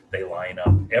trucks, they line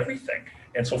up everything.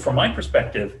 And so from my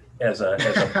perspective, as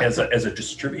a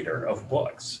distributor of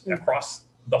books across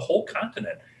the whole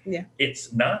continent,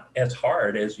 it's not as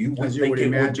hard as you would think it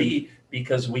would be,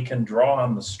 because we can draw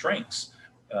on the strengths.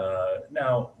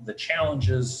 Now, the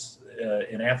challenges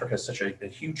in Africa is such a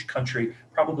huge country,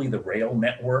 probably the rail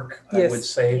network, I would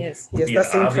say, would be an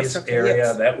obvious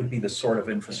area. That would be the sort of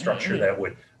infrastructure that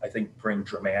would, I think, bring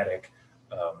dramatic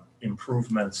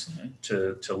improvements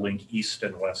to link East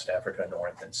and West Africa,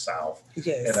 North and South.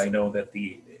 Yes. And I know that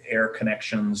the air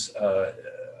connections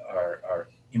are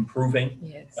improving.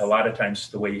 Yes. A lot of times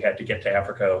the way you had to get to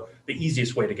Africa, the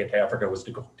easiest way to get to Africa was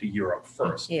to go to Europe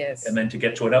first. Yes. And then to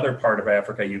get to another part of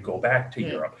Africa, you go back to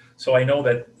Europe. So I know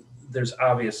that there's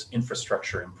obvious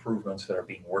infrastructure improvements that are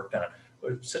being worked on.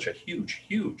 But it's such a huge,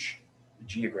 huge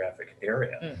geographic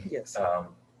area. Yes.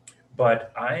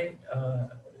 But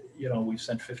we've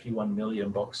sent 51 million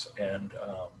books, and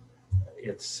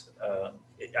it's,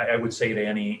 I would say to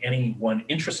anyone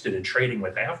interested in trading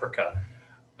with Africa,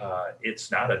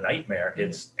 it's not a nightmare.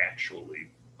 It's actually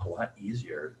a lot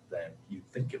easier than you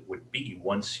think it would be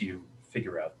once you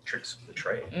figure out the tricks of the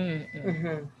trade.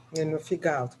 And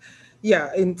figure out.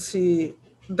 Yeah, and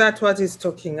that's what he's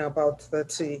talking about, that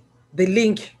the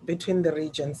link between the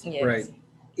regions. Yes. Right.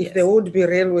 If there would be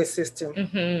railway system,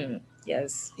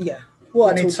 Yes. yeah. Well,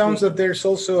 and it sounds that there's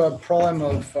also a problem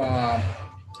of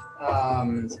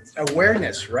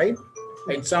awareness, right?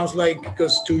 It sounds like,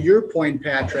 because to your point,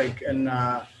 Patrick, and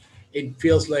it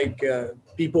feels like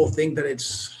people think that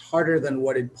it's harder than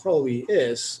what it probably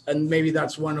is. And maybe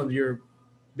that's one of your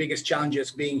biggest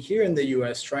challenges being here in the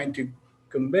US, trying to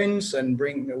convince and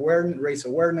raise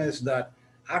awareness that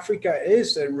Africa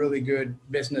is a really good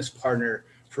business partner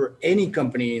for any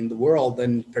company in the world,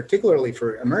 and particularly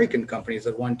for American companies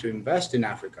that want to invest in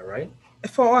Africa, right?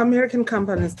 For American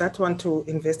companies that want to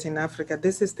invest in Africa,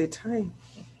 this is the time.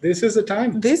 This is the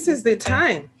time. This is the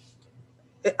time.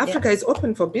 Africa is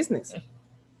open for business.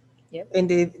 Yep. And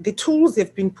the tools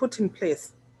have been put in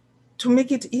place to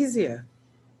make it easier.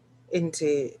 And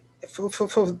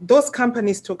for those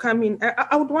companies to come in,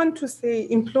 I would want to say,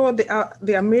 implore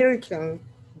the American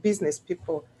business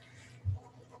people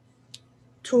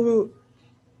to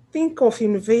think of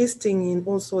investing in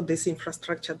also this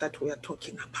infrastructure that we are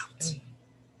talking about.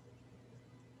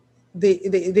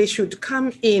 They should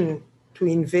come in to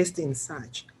invest in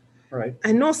such. Right.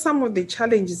 I know some of the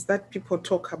challenges that people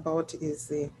talk about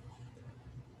is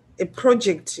a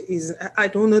project is, I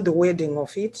don't know the wording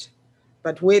of it,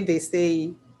 but where they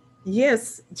say,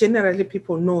 yes, generally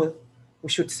people know we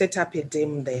should set up a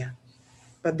dam there,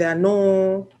 but there are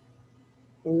no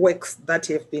works that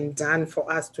have been done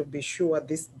for us to be sure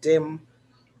this dam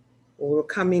will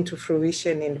come into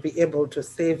fruition and be able to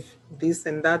save this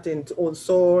and that, and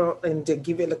also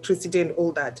give electricity and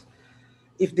all that.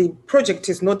 If the project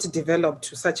is not developed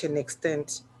to such an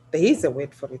extent, there is a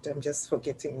word for it, I'm just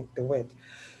forgetting the word.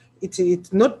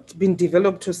 It's not been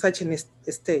developed to such a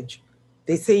stage.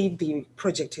 They say the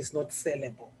project is not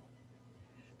sellable.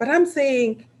 But I'm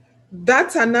saying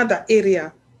that's another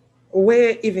area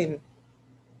where even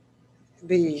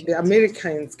the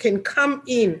Americans can come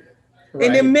in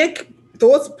and they make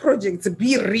those projects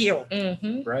be real.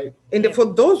 Right. And for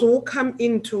those who come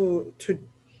in to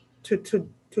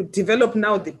develop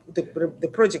now the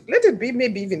project, let it be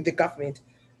maybe even the government,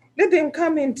 let them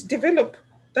come and develop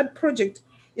that project.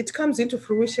 It comes into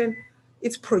fruition,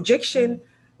 its projection,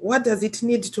 what does it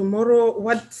need tomorrow,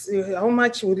 how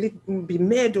much will it be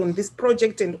made on this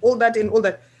project, and all that.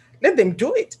 Let them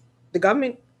do it, the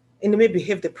government, and maybe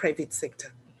have the private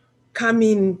sector come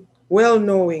in well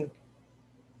knowing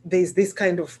there's this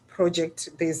kind of project,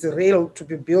 there's a rail to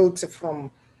be built from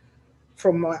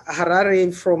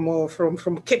Harare,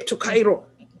 from Cape to Cairo,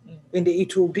 and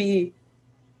it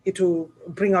will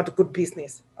bring out good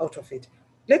business out of it.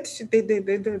 Let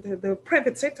the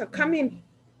private sector come in.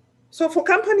 So for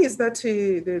companies that,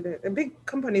 the big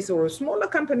companies or smaller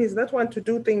companies that want to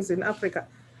do things in Africa,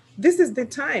 this is the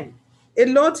time. A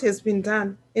lot has been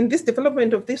done, and this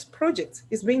development of this project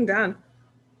is being done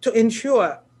to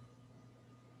ensure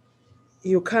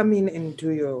you come in and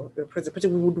do your project. But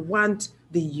we would want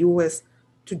the US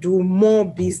to do more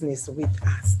business with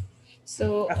us.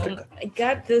 So I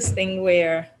got this thing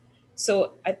where,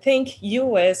 so I think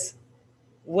US,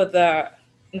 with the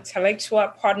intellectual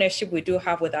partnership we do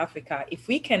have with Africa, if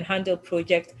we can handle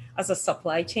project as a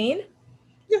supply chain,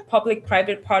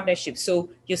 public-private partnership. So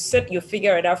you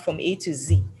figure it out from A to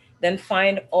Z, then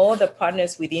find all the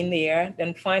partners within there,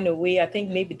 then find a way. I think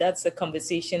maybe that's a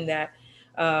conversation that,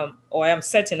 or I'm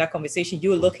certain that conversation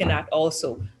you're looking at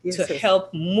also to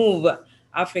help move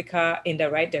Africa in the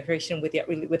right direction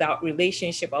with our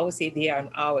relationship. I would say they are in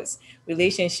ours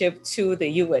relationship to the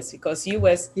US, because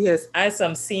US, as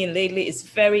I'm seeing lately, is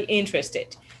very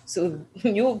interested. So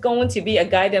you're going to be a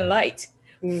guiding light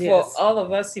for all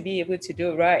of us to be able to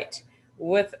do right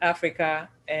with Africa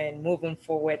and moving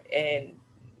forward. And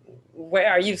where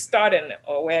are you starting,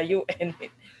 or where are you ending?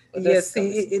 Yes,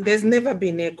 there's never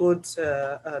been a good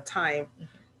time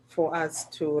for us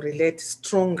to relate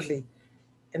strongly.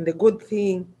 And the good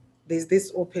thing, there's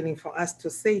this opening for us to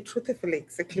say truthfully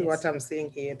exactly what I'm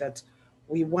saying here, that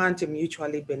we want a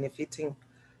mutually benefiting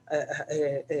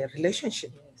a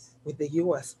relationship with the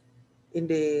US. And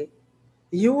the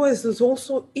US is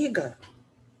also eager.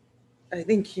 I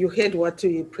think you heard what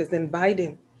President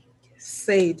Biden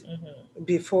said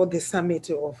before the summit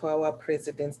of our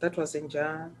presidents. That was in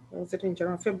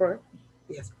February?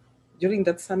 Yes. During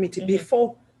that summit,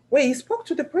 before, where he spoke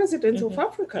to the presidents of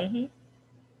Africa.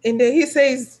 And he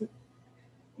says,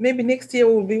 maybe next year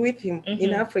we'll be with him in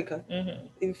Mhm. Africa,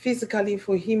 Mhm. physically,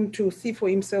 for him to see for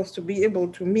himself, to be able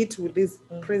to meet with these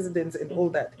presidents and all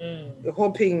that,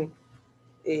 hoping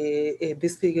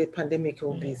this pandemic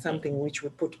will be something which we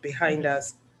put behind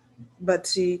us. But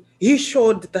he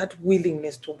showed that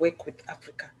willingness to work with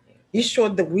Africa. He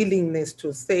showed the willingness to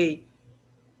say,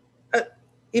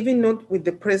 even not with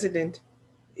the president,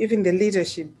 even the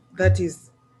leadership that is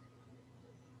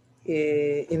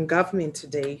in government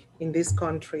today in this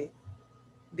country,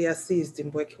 they are seized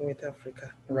in working with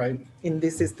Africa. Right. And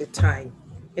this is the time.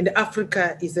 And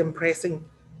Africa is embracing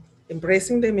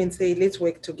them and say, let's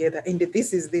work together. And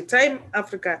this is the time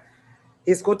Africa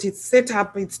has got it set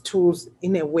up its tools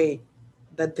in a way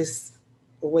that this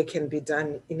work can be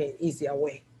done in an easier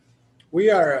way.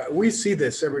 We see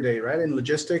this every day, right, in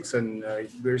logistics, and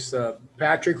there's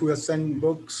Patrick who has sent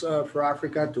books for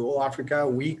Africa to all Africa.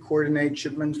 We coordinate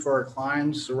shipments for our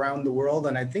clients around the world,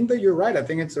 and I think that you're right. I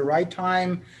think it's the right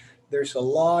time. There's a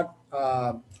lot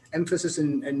emphasis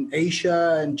in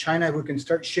Asia and China. If we can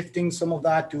start shifting some of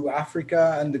that to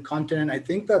Africa and the continent, I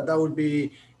think that would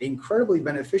be incredibly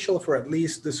beneficial for at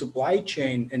least the supply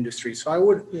chain industry. So I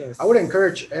would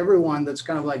encourage everyone that's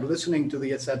kind of like listening to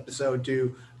this episode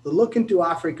to look into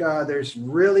Africa. There's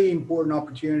really important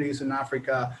opportunities in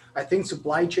Africa. I think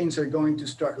supply chains are going to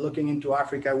start looking into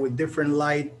Africa with different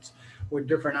lights, with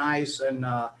different eyes, and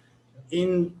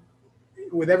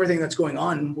with everything that's going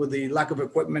on, with the lack of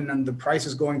equipment and the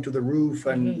prices going to the roof,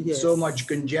 and so much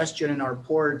congestion in our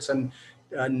ports, and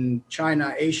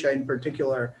China, Asia in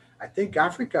particular, I think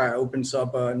Africa opens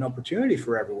up an opportunity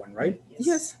for everyone, right?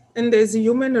 Yes, and there's a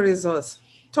human resource.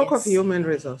 Talk of human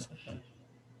resource.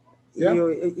 Yeah.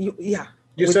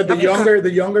 You said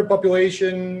the younger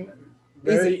population,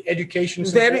 very educated.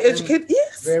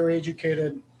 Yes. Very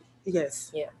educated.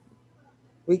 Yes. Yeah.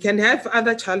 We can have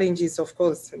other challenges, of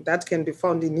course, that can be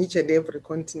found in each and every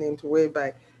continent,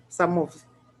 whereby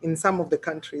in some of the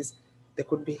countries, they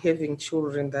could be having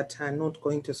children that are not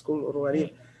going to school or whatever.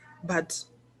 But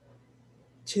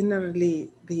generally,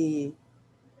 the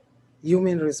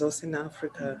human resource in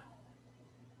Africa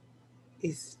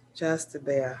is just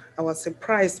there. I was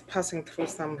surprised passing through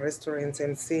some restaurants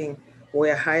and seeing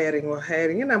we're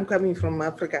hiring, and I'm coming from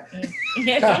Africa.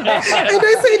 And I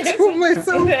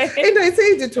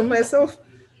said to myself,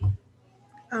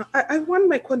 I want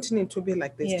my continent to be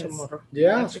like this tomorrow.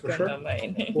 Yes, for sure.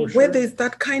 Where there's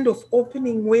that kind of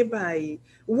opening, whereby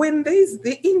when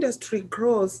the industry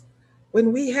grows,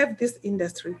 when we have this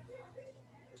industry,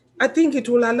 I think it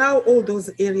will allow all those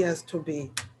areas to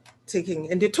be taking.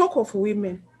 And the talk of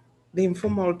women, the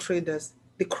informal traders,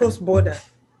 the cross-border,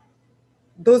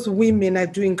 those women are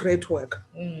doing great work.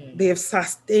 They have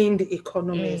sustained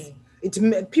economies.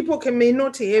 People may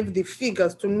not have the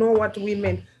figures to know what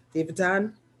women they've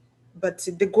done, but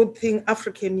the good thing,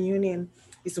 African Union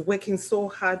is working so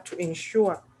hard to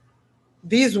ensure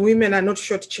these women are not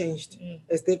shortchanged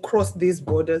as they cross these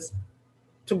borders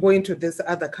to go into these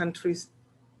other countries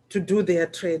to do their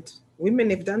trade.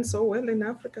 Women have done so well in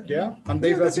Africa. Yeah, and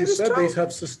they've, as you said, they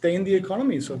have sustained the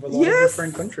economies of a lot of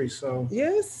different countries. So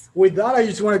with that, I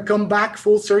just want to come back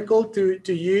full circle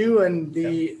to you and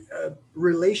the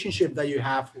relationship that you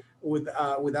have with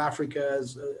Africa,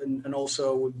 and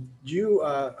also with you,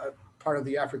 part of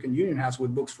the African Union has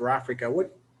with Books for Africa.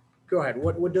 Go ahead.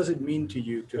 What does it mean to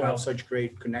you to have such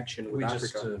great connection with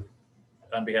Africa?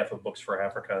 On behalf of Books for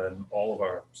Africa and all of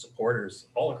our supporters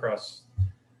all across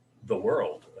the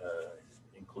world,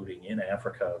 including in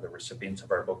Africa, the recipients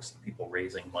of our books, the people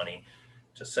raising money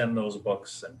to send those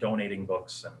books and donating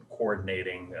books and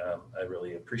coordinating. I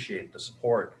really appreciate the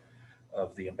support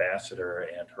of the ambassador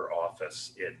and her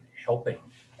office in helping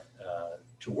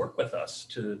to work with us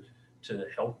to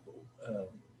help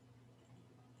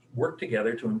work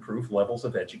together to improve levels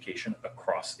of education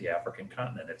across the African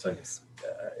continent. It's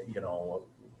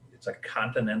it's a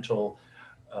continental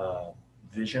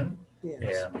vision,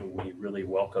 and we really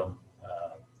welcome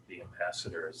the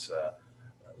ambassador's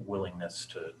willingness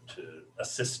to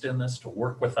assist in this, to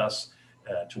work with us,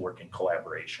 to work in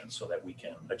collaboration so that we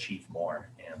can achieve more.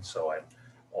 And so I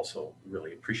also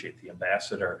really appreciate the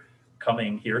ambassador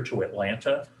coming here to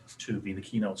Atlanta to be the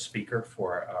keynote speaker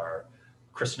for our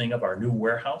christening of our new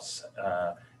warehouse.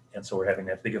 And so we're having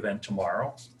that big event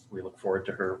tomorrow. We look forward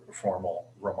to her formal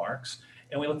remarks.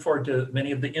 And we look forward to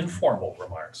many of the informal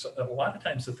remarks. A lot of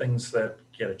times the things that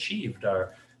get achieved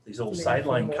are these little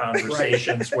sideline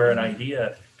conversations where an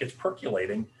idea gets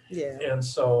percolating. And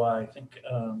so I think,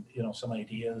 some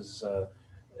ideas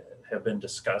have been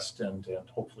discussed and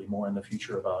hopefully more in the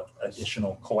future about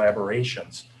additional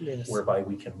collaborations whereby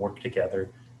we can work together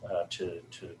to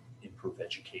improve improve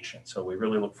education. So we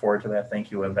really look forward to that.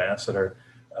 Thank you, Ambassador,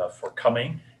 for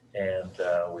coming. And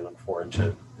we look forward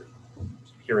to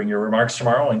hearing your remarks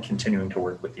tomorrow and continuing to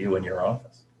work with you in your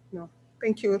office.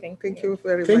 Thank you. Thank you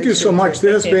very much. Thank you so much.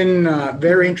 This has been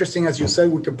very interesting. As you said,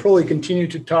 we could probably continue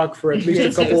to talk for at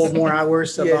least a couple of more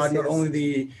hours about not only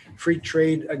the free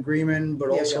trade agreement, but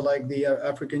also like the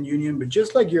African Union, but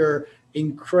just like your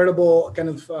incredible kind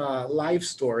of life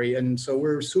story. And so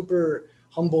we're super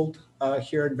humbled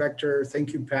here at Vector.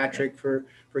 Thank you, Patrick, for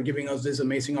giving us this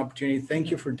amazing opportunity. Thank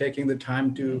you for taking the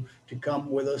time to come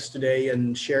with us today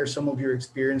and share some of your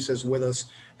experiences with us.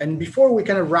 And before we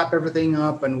kind of wrap everything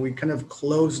up and we kind of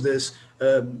close this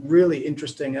really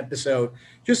interesting episode,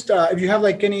 just if you have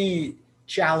like any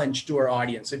challenge to our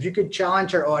audience, if you could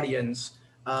challenge our audience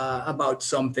about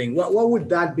something, what would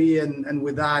that be? And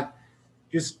with that,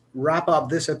 just wrap up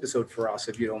this episode for us,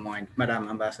 if you don't mind, Madam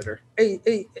Ambassador.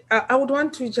 I would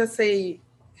want to just say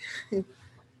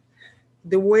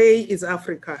the way is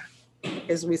Africa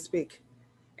as we speak.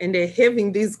 And they're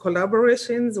having these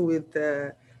collaborations with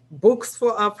Books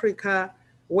for Africa,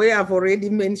 where I've already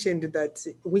mentioned that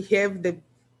we have the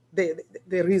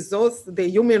resource, the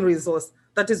human resource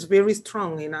that is very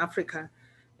strong in Africa.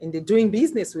 And they're doing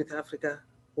business with Africa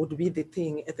would be the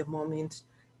thing at the moment.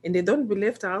 And they don't be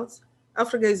left out.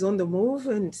 Africa is on the move,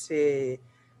 and a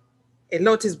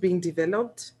lot is being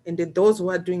developed. And those who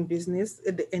are doing business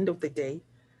at the end of the day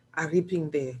are reaping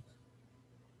the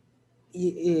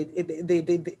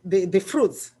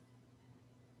fruits.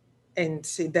 And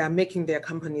they are making their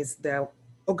companies, their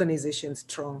organizations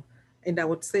strong. And I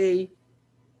would say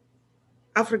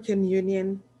African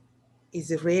Union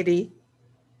is ready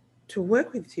to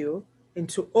work with you and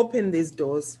to open these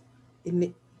doors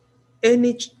in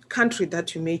any country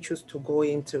that you may choose to go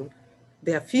into.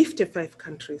 There are 55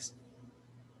 countries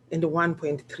and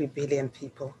 1.3 billion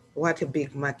people. What a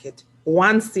big market.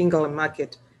 One single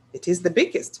market. It is the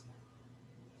biggest.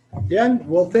 Yeah,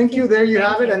 well, thank you. There you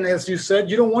have it. And as you said,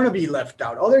 you don't want to be left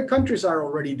out. Other countries are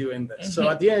already doing this. So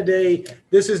at the end of the day,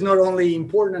 this is not only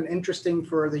important and interesting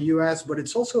for the US, but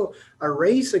it's also a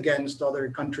race against other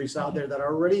countries out there that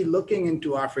are already looking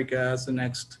into Africa as the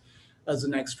next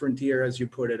frontier, as you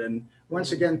put it. And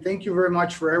once again, thank you very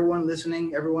much for everyone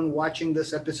listening, everyone watching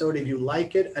this episode. If you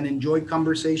like it and enjoy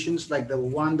conversations like the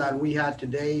one that we had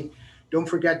today, don't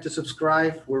forget to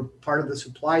subscribe. We're part of the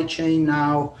Supply Chain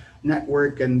Now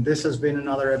network, and this has been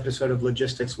another episode of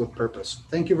Logistics with Purpose.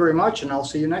 Thank you very much, and I'll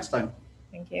see you next time.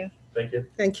 Thank you. Thank you.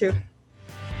 Thank you.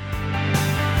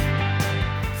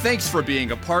 Thanks for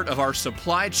being a part of our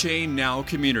Supply Chain Now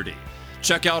community.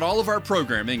 Check out all of our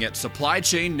programming at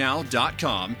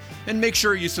supplychainnow.com and make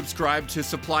sure you subscribe to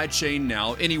Supply Chain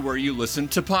Now anywhere you listen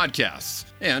to podcasts.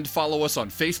 And follow us on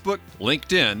Facebook,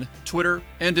 LinkedIn, Twitter,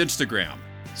 and Instagram.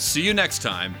 See you next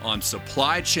time on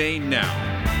Supply Chain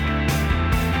Now.